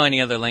 because you don't know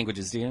any other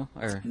languages, do you?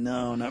 Or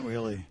no, not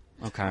really.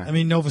 Okay. I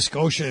mean, Nova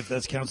Scotia, if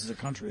that counts as a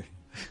country,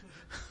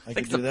 I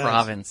could do that. It's a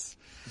province.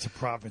 It's a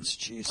province,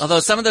 jeez. Although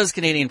some of those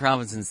Canadian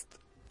provinces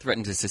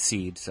threaten to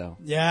secede, so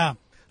yeah.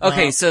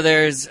 Okay, so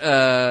there's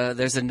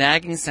a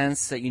nagging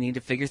sense that you need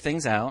to figure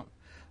things out.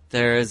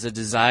 There's a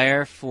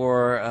desire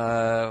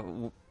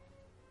for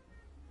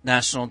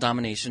national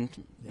domination,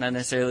 not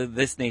necessarily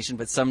this nation,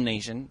 but some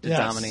nation to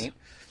dominate.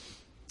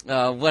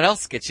 What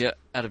else gets you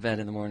out of bed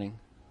in the morning?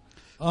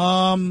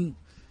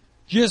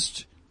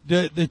 Just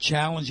the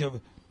challenge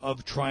of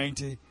trying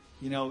to,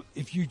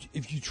 if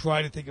you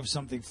try to think of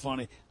something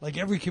funny, like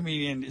every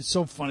comedian, it's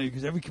so funny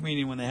because every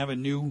comedian, when they have a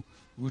new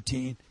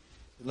routine,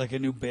 like a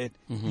new bit,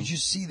 you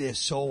just see they're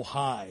so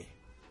high.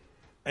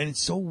 And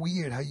it's so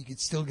weird how you could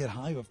still get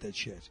high off that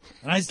shit.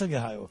 And I still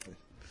get high off it.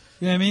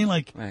 You know what I mean?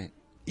 Like,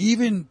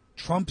 even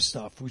Trump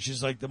stuff, which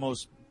is like the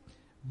most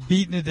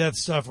beaten to death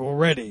stuff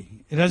already.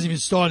 It hasn't even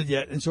started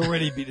yet. It's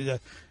already beaten to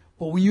death.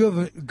 But when you have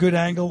a good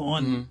angle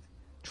on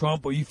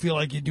Trump, or you feel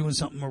like you're doing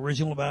something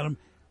original about him,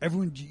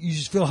 you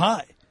just feel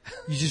high.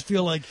 You just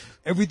feel like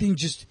everything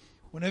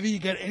whenever you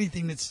get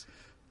anything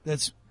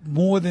that's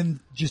more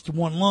than just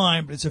one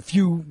line, but it's a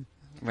few.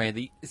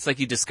 Right. It's like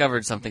you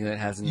discovered something that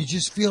hasn't. You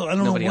just feel, I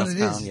don't know what it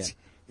is. Yet.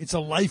 It's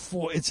a life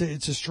force.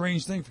 It's a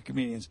strange thing for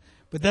comedians.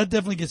 But that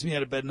definitely gets me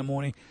out of bed in the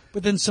morning.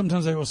 But then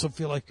sometimes I also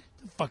feel like,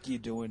 what the fuck are you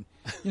doing?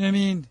 You know what I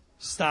mean?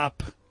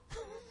 Stop.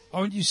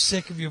 Aren't you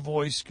sick of your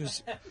voice?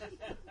 Because,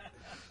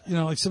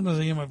 like sometimes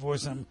I hear my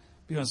voice and I'm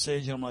be on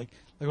stage and I'm like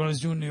when I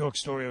was doing New York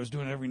Story, I was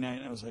doing it every night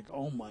and I was like,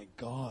 oh my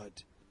God,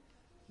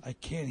 I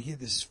can't hear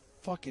this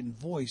fucking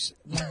voice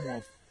one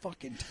more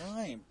fucking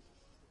time.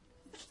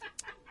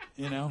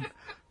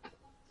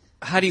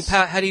 How do you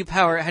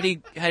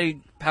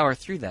power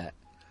through that?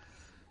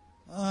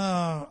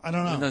 I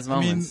don't know. In those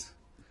moments.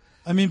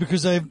 I mean,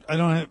 because I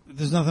don't have.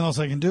 There's nothing else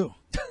I can do.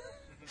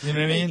 You know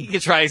what I mean? You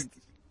could try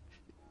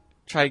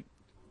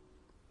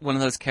one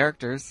of those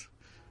characters.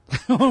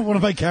 One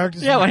of my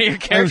characters. Yeah, one of your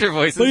character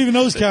voices. But even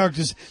those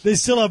characters, they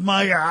still have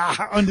my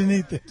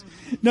underneath it.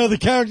 No, the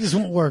characters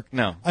won't work.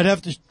 No, I'd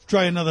have to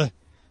try a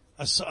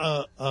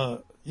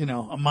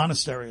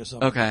monastery or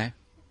something. Okay.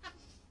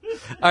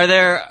 Are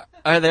there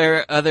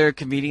other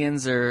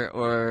comedians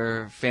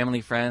or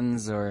family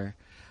friends or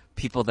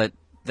people that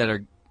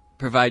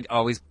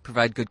always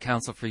provide good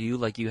counsel for you,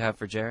 like you have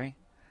for Jerry?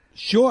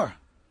 Sure.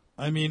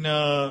 I mean,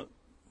 the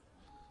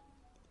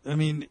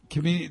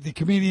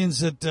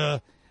comedians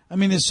that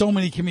there's so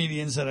many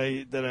comedians that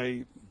I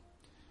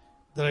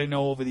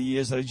know over the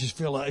years that I just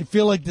feel like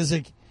there's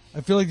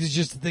I feel like it's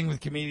just the thing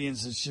with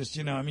comedians. It's just,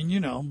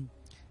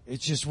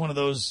 it's just one of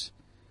those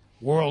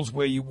worlds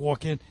where you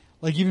walk in.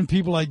 Like, even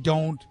people I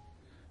don't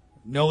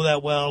know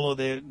that well or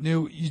they're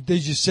new, they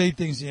just say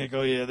things and you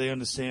go, yeah, they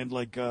understand,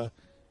 like,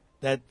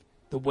 that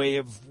the way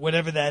of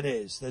whatever that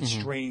is, that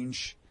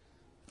strange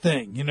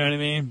thing. You know what I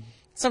mean?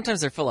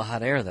 Sometimes they're full of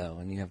hot air, though,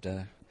 and you have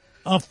to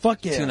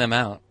fuck yeah. tune them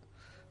out.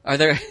 Are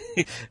there...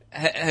 But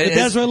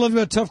that's what I love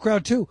about Tough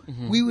Crowd, too.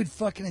 Mm-hmm. We would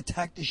fucking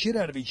attack the shit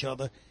out of each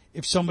other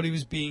if somebody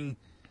was being,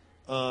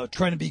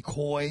 trying to be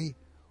coy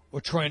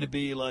or trying to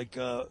be, like,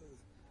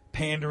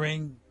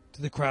 pandering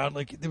to the crowd.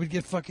 Like, they would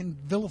get fucking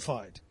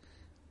vilified.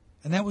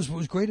 And that was what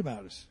was great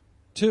about it,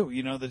 too.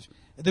 That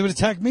they would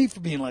attack me for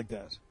being like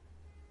that.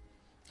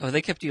 Oh,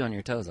 they kept you on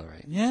your toes, all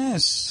right.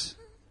 Yes.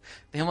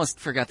 They almost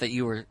forgot that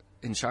you were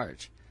in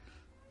charge.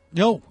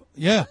 No,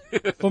 yeah,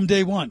 from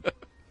day one.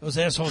 Those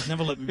assholes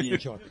never let me be in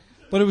charge.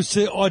 But it was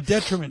to our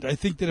detriment. I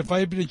think that if I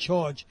had been in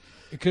charge,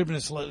 it could have been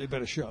a slightly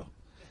better show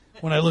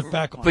when I look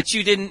back on it. But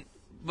you didn't,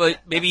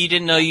 but maybe you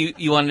didn't know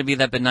you wanted to be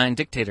that benign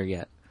dictator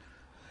yet.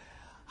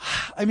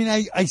 I mean,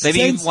 I maybe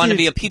you want to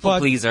be a people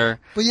pleaser.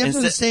 But you have to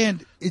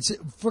understand, it's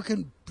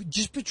freaking,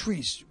 just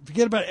Patrice.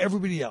 Forget about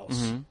everybody else.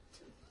 Mm-hmm.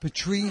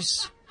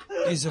 Patrice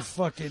is a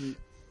fucking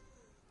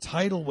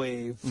tidal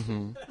wave,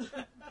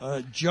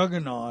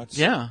 juggernaut.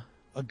 Yeah.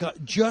 A guy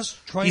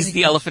just trying He's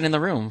the elephant in the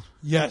room.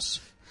 Yes.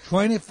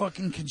 Trying to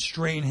fucking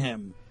constrain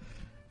him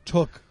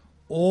took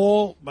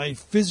all my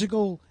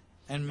physical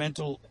and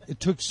mental. It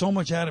took so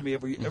much out of me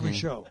every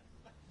show.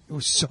 It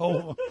was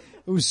so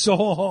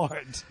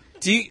hard.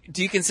 Do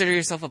you consider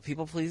yourself a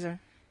people pleaser?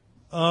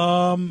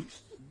 I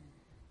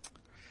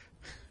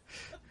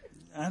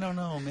don't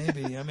know.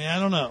 Maybe. I mean, I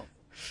don't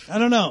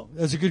know.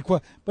 That's a good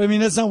question. But I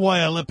mean, that's not why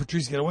I let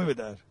Patrice get away with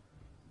that.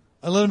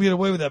 I let him get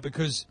away with that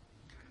because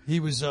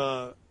he'd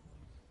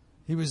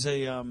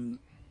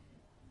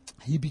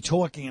be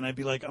talking and I'd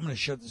be like, I'm going to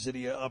shut this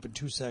idiot up in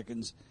 2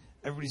 seconds.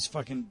 Everybody's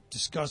fucking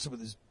disgusted with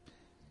his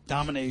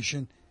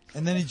domination.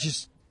 And then he'd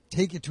just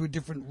take it to a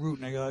different route.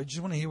 And I go, I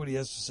just want to hear what he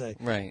has to say.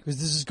 Right. Because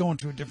this is going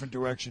to a different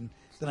direction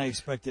than I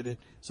expected it.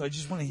 So I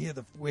just want to hear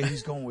where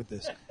he's going with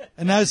this.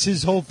 And that's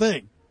his whole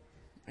thing.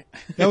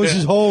 That was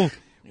his whole,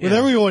 with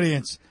every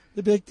audience.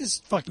 They'd be like, this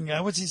fucking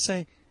guy, what's he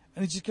say?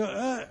 And he'd just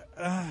go,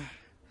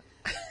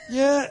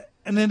 yeah.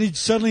 And then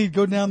he'd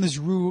go down this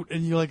route,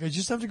 and you're like, I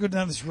just have to go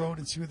down this road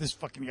and see where this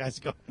fucking guy's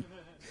going.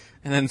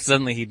 And then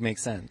suddenly he'd make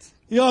sense.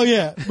 Oh,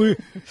 yeah.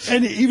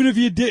 And even if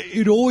you did,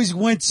 it always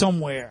went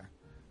somewhere.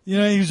 He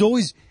was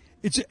always,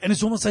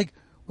 it's almost like,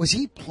 was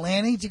he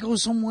planning to go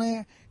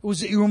somewhere?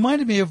 It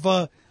reminded me of,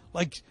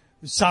 like,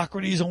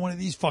 Socrates or one of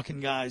these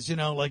fucking guys,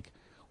 like,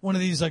 one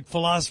of these, like,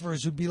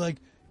 philosophers who'd be, like,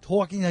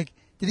 talking, like,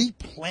 did he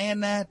plan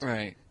that?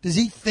 Right. Does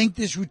he think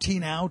this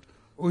routine out?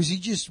 Or is he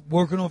just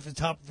working off the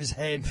top of his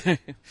head?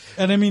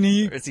 And I mean,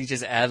 or is he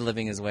just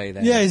ad-libbing his way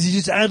there? Yeah, is he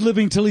just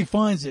ad-libbing till he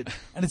finds it?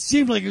 And it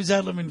seemed like he was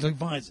ad-libbing until he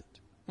finds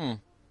it.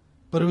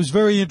 But it was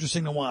very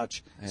interesting to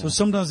watch. Yeah. So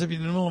sometimes I'd be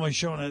in the middle of my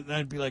show and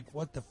I'd be like,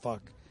 what the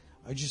fuck?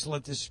 I just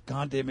let this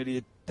goddamn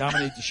idiot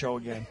dominate the show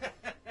again.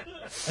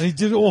 And he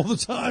did it all the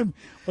time,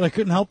 but I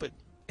couldn't help it.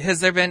 Has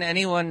there been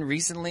anyone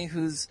recently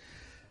who's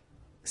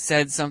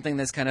said something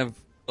that's kind of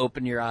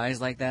opened your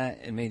eyes like that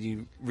and made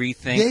you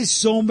rethink? There's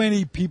so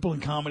many people in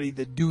comedy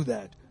that do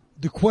that.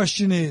 The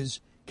question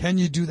is, can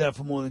you do that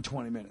for more than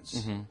 20 minutes?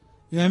 Mm-hmm. You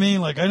know what I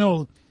mean? Like, I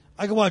know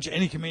I can watch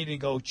any comedian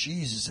and go,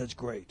 Jesus, that's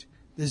great.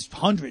 There's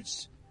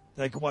hundreds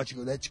that I can watch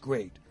and go, that's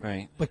great.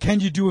 Right. But can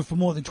you do it for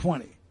more than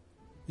 20?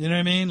 You know what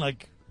I mean?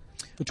 Like,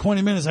 for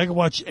 20 minutes, I can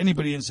watch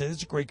anybody and say,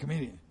 that's a great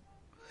comedian.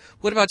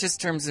 What about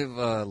just in terms of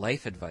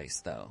life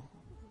advice, though?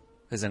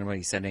 Has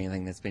anybody said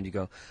anything that's made you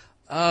go,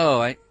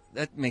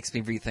 that makes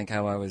me rethink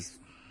how I was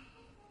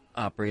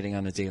operating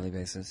on a daily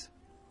basis?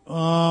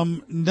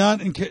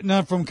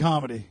 Not from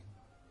comedy.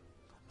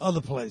 Other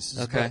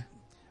places. Okay.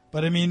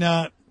 But I mean,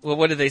 well,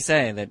 what did they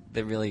say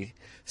that really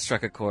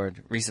struck a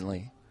chord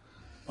recently?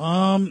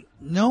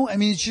 No, I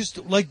mean, it's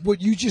just like what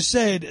you just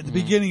said at the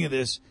beginning of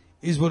this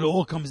is what it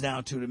all comes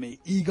down to me.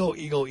 Ego,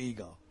 ego,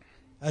 ego.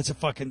 That's a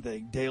fucking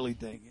thing, daily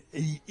thing.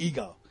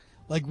 Ego.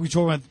 Like we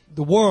talk about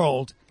the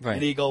world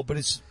and ego, but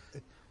it's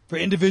for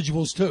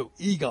individuals too.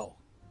 Ego.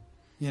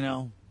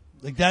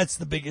 Like that's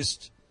the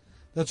biggest.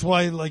 That's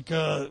why, like,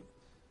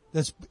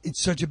 it's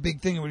such a big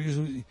thing.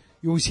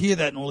 You always hear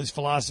that in all these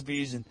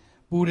philosophies and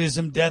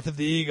Buddhism, death of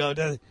the ego.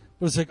 But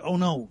it's like, oh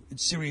no,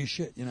 it's serious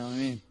shit. You know what I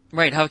mean?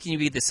 Right. How can you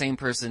be the same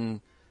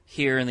person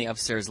here in the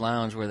upstairs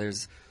lounge where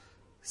there's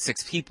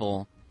 6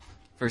 people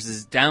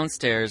versus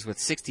downstairs with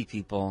 60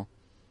 people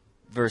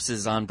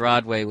versus on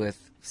Broadway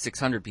with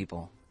 600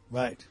 people?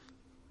 Right.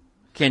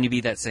 Can you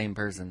be that same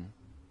person?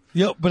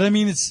 Yeah, but I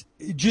mean, it's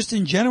just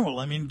in general.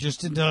 I mean,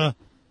 just in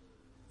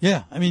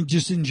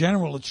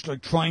general, it's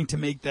like trying to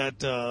make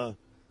that,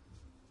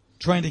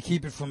 trying to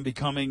keep it from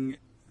becoming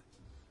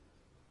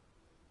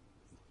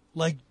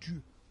like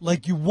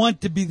you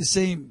want to be the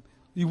same.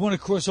 You want to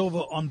cross over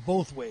on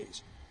both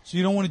ways. So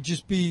you don't want to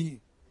just be,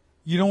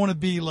 you don't want to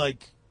be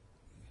like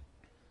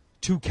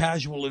too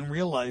casual in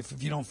real life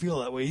if you don't feel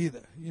that way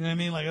either. You know what I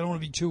mean? Like, I don't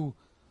want to be too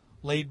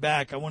laid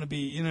back. I want to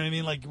be, you know what I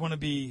mean? Like, you want to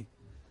be,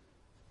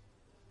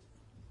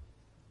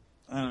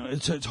 I don't know.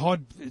 It's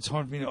hard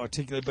for me to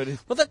articulate, but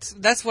well,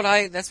 that's what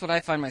I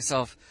find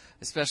myself,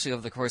 especially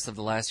over the course of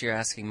the last year,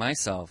 asking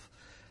myself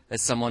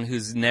as someone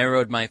who's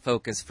narrowed my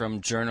focus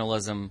from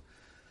journalism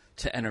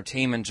to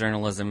entertainment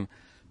journalism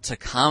to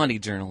comedy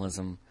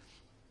journalism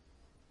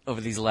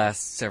over these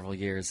last several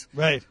years.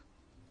 Right.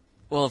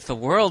 Well, if the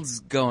world's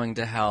going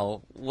to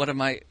hell, what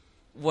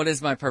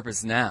is my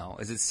purpose now?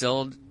 Is it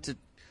still to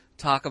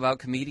talk about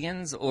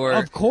comedians, or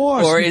of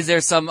course, or is there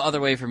some other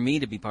way for me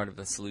to be part of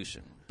the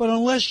solution? But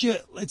unless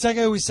it's like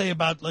I always say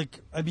about, like,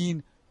 I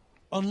mean,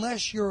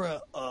 unless you're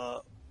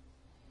a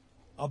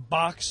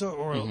boxer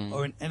or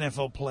an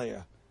NFL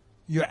player,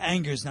 your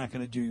anger is not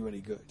going to do you any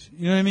good.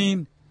 You know what I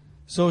mean?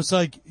 So it's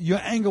like your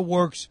anger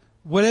works.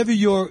 Whatever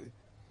your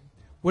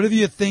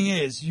thing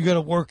is, you got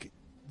to work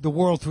the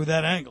world through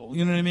that angle.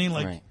 You know what I mean?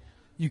 Like, right.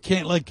 You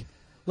can't like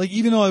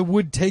even though I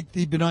would take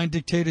the benign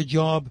dictator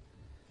job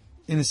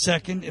in a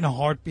second, in a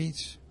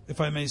heartbeat,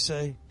 if I may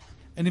say,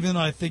 and even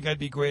though I think I'd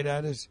be great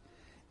at it,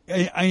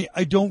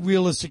 I don't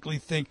realistically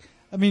think.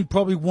 I mean,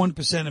 probably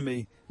 1% of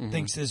me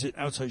thinks there's an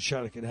outside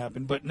shot it could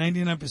happen, but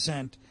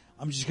 99%,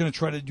 I'm just going to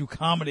try to do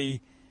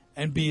comedy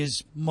and be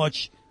as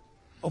much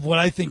of what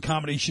I think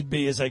comedy should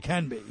be as I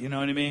can be. You know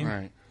what I mean?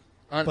 Right.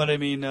 But I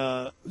mean,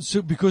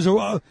 because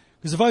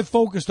if I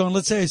focused on,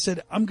 let's say I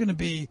said, I'm going to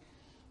be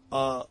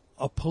a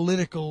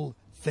political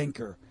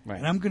thinker, right,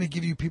 and I'm going to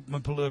give you people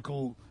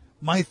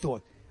my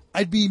thought,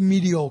 I'd be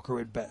mediocre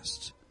at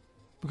best.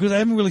 Because I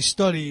haven't really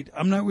studied,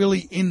 I'm not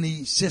really in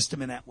the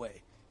system in that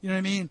way. You know what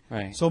I mean?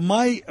 Right. So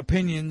my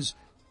opinions,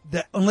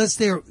 that unless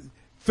they're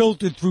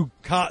filtered through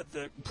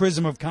the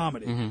prism of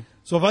comedy.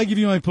 So if I give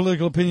you my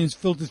political opinions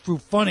filtered through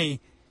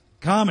funny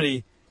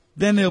comedy,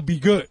 then they'll be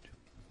good.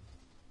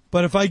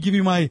 But if I give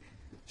you my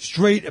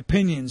straight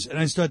opinions and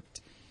I start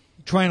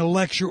trying to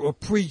lecture or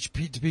preach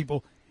to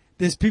people,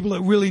 there's people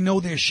that really know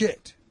their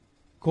shit,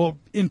 called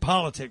in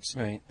politics,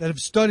 right, that have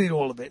studied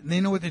all of it, and they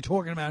know what they're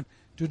talking about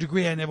to a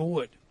degree I never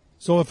would.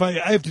 So if I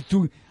have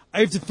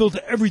to filter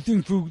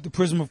everything through the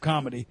prism of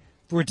comedy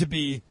for it to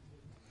be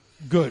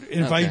good.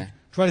 And if I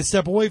try to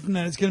step away from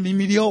that, it's going to be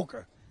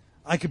mediocre.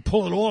 I could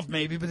pull it off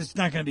maybe, but it's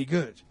not going to be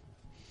good.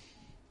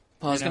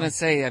 Well, I was going to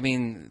say, I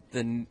mean,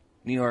 the New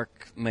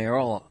York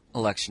mayoral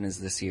election is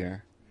this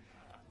year.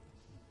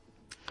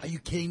 Are you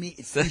kidding me?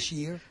 It's this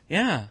year?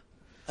 Yeah.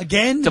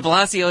 Again? De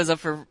Blasio is up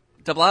for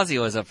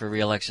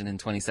re-election in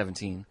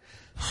 2017.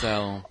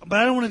 So, but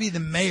I don't want to be the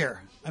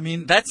mayor. I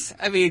mean, that's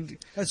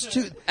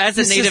too. As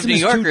a native New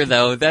Yorker,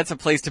 though, that's a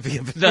place to be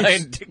a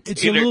benign dictator.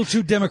 It's a little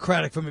too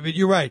democratic for me. But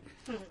you're right.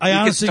 I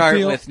honestly could start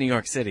with New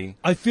York City.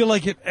 I feel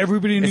like if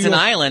everybody in New York, it's an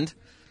island,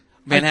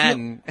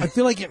 Manhattan. I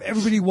feel like if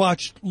everybody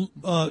watched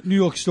New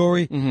York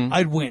Story,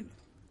 I'd win.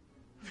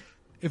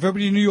 If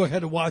everybody in New York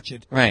had to watch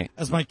it, right,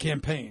 as my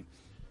campaign.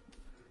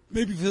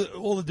 Maybe for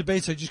all the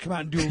debates, I just come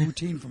out and do a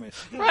routine from it.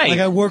 Right.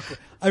 Like I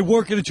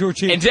work it into a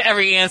routine. And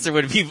every answer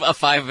would be a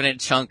 5-minute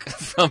chunk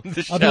from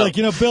the show. I'd be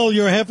like, Bill,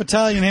 you're half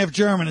Italian, half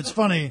German. It's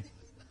funny.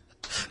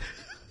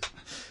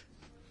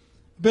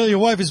 Bill, your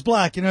wife is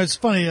black. It's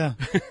funny.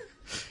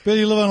 Bill,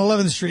 you live on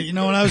 11th Street.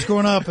 When I was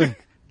growing up, a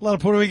lot of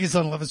Puerto Ricans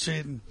on 11th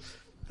Street, and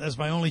that's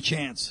my only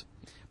chance.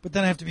 But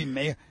then I have to be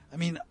mayor. I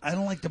mean, I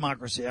don't like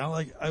democracy. I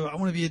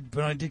want to be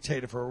a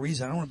dictator for a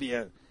reason. I don't want to be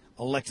an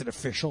elected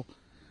official.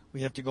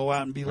 We have to go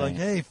out and be like,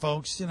 hey,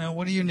 folks,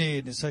 what do you need?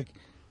 And it's like,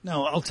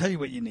 no, I'll tell you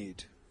what you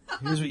need.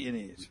 Here's what you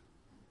need.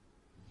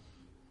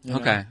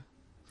 Okay.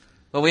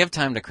 Well, we have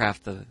time to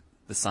craft the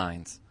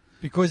signs.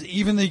 Because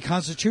even the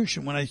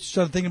Constitution, when I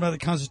started thinking about the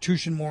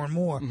Constitution more and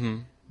more,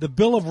 the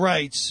Bill of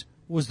Rights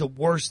was the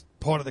worst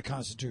part of the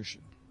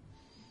Constitution.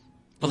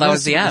 Well, that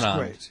was the add-on.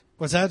 Great.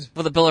 What's that?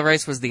 Well, the Bill of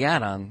Rights was the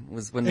add-on.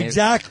 Was when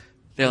exactly.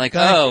 They're like,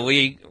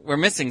 we're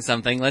missing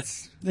something.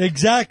 Let's.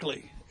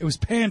 Exactly. It was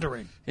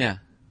pandering. Yeah.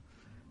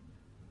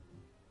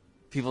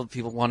 People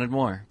wanted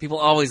more. People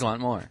always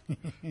want more.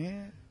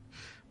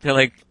 They're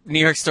like, New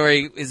York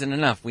Story isn't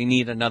enough. We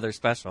need another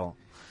special.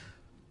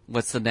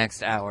 What's the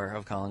next hour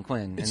of Colin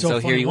Quinn? It's so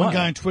here you are. One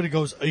guy on Twitter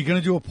goes, are you going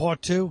to do a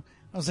part 2?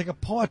 I was like, a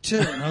part 2?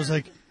 And I was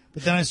like,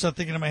 but then I started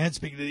thinking in my head,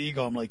 speaking to the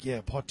ego, I'm like,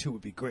 yeah, part 2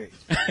 would be great.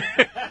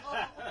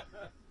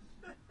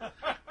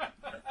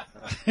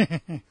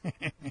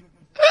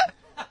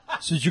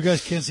 Since you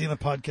guys can't see in the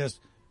podcast,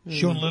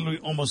 Sean literally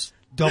almost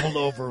doubled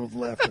over with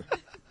laughter.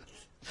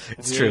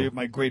 It's true.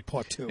 My great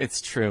part 2. It's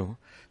true.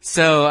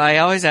 So I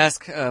always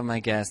ask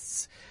my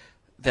guests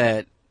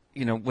that,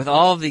 with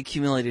all the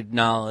accumulated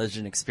knowledge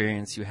and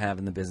experience you have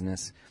in the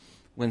business,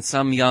 when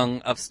some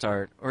young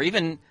upstart or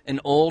even an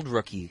old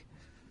rookie,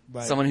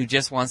 someone who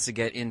just wants to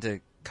get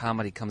into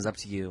comedy comes up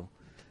to you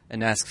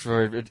and asks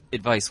for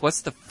advice,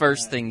 what's the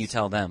first thing you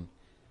tell them?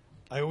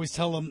 I always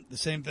tell them the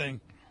same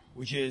thing,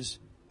 which is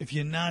if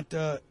you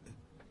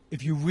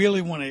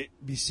really want to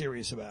be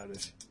serious about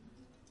it,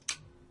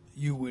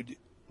 you would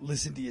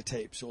listen to your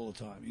tapes all the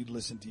time.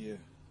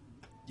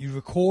 You'd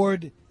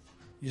record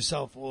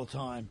yourself all the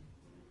time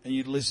and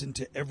you'd listen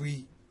to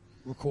every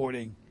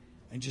recording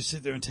and just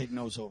sit there and take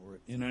notes over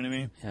it. You know what I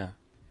mean? Yeah.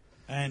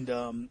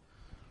 And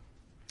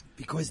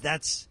because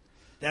that's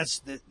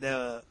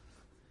the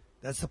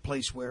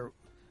place where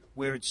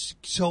it's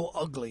so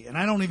ugly, and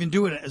I don't even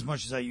do it as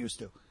much as I used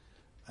to.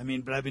 I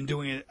mean, but I've been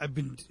doing it. I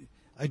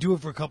do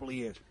it for a couple of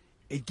years.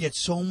 It gets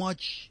so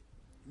much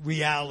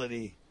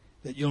reality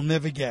that you'll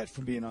never get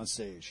from being on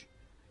stage.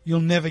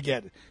 You'll never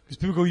get it because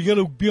people go, "You got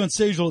to be on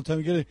stage all the time.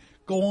 You got to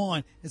go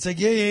on." It's like,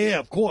 yeah,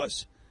 of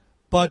course,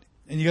 and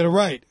you got to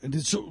write, and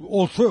it's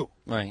all true.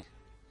 Right.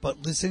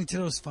 But listening to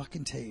those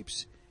fucking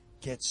tapes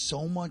gets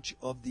so much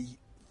of the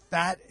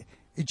fat.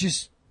 It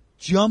just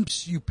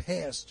jumps you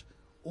past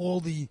all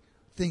the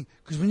thing.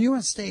 Because when you're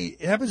on stage,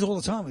 it happens all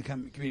the time with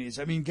comedians.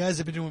 I mean, guys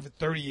have been doing it for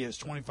 30 years,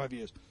 25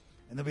 years.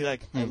 And they'll be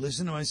like, I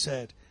listened to what I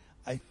said.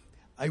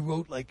 I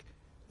wrote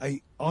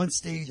on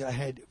stage I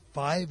had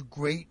 5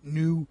 great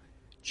new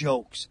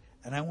jokes.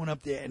 And I went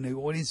up there and the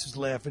audience was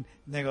laughing.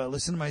 And they go,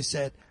 listen to my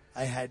set.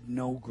 I had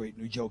no great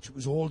new jokes. It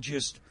was all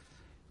just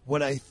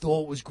what I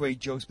thought was great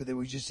jokes, but they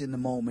were just in the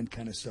moment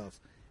kind of stuff.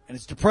 And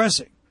it's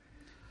depressing.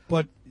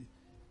 But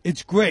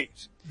it's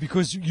great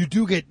because you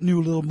do get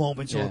new little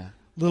moments or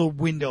little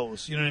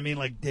windows. You know what I mean?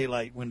 Like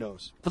daylight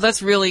windows. Well,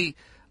 that's really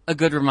a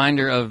good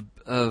reminder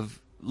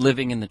of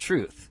living in the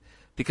truth.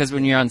 Because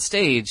when you're on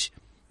stage,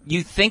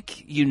 you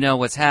think you know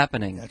what's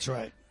happening. That's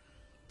right.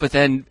 But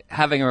then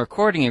having a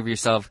recording of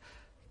yourself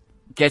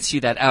gets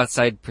you that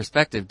outside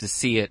perspective to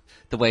see it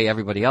the way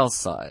everybody else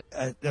saw it.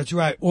 That's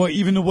right. Or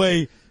even the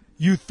way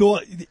you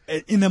thought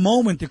in the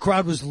moment the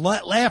crowd was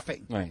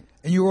laughing. Right.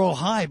 And you were all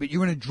high, but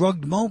you're in a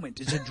drugged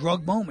moment. It's a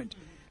drug moment.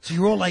 So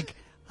you're all like,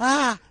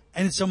 ah.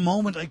 And it's a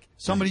moment like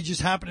somebody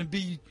just happened to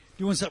be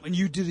doing something and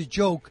you did a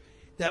joke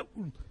that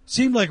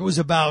seemed like it was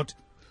about,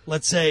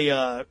 let's say,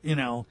 it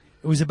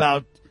was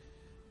about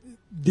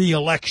the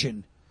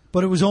election.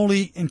 But it was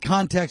only in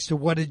context to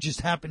what had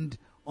just happened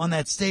on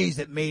that stage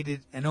that made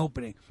it an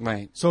opening.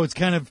 Right. So it's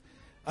kind of,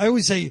 I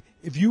always say,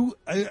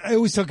 I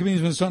always tell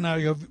comedians when it's starting out,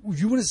 I go, if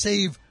you want to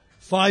save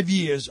 5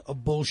 years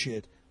of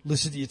bullshit,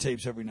 listen to your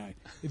tapes every night.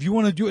 If you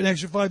want to do an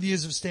extra 5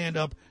 years of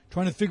stand-up,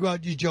 trying to figure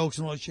out your jokes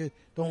and all that shit,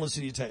 don't listen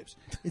to your tapes.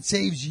 It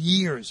saves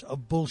years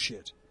of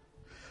bullshit.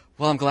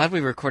 Well, I'm glad we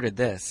recorded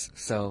this,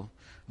 so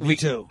Me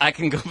too. I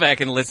can go back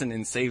and listen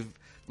and save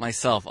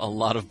myself a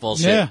lot of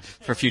bullshit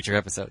for future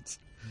episodes.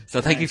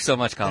 So thank you so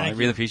much, Colin. I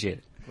really appreciate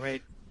it.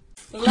 Great.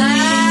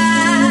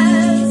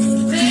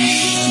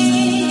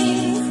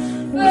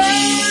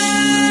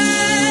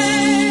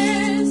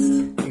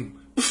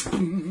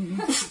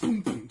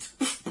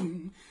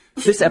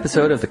 This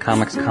episode of the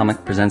Comics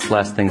Comic Presents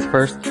Last Things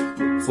First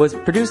was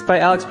produced by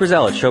Alex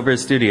Brazell at Showbiz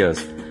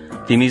Studios.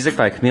 Theme music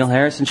by Camille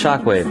Harris and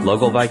Shockwave,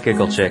 logo by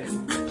Giggle Chick.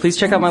 Please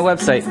check out my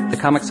website,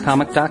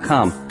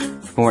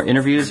 thecomicscomic.com, for more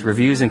interviews,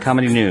 reviews, and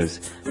comedy news.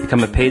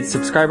 Become a paid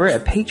subscriber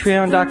at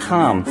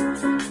patreon.com.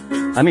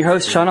 I'm your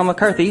host, Sean L.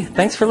 McCarthy.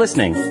 Thanks for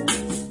listening.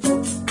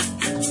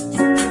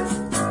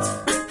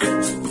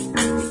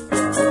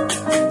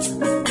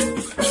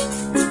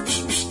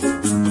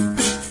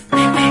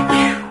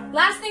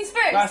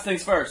 Last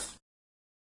things first.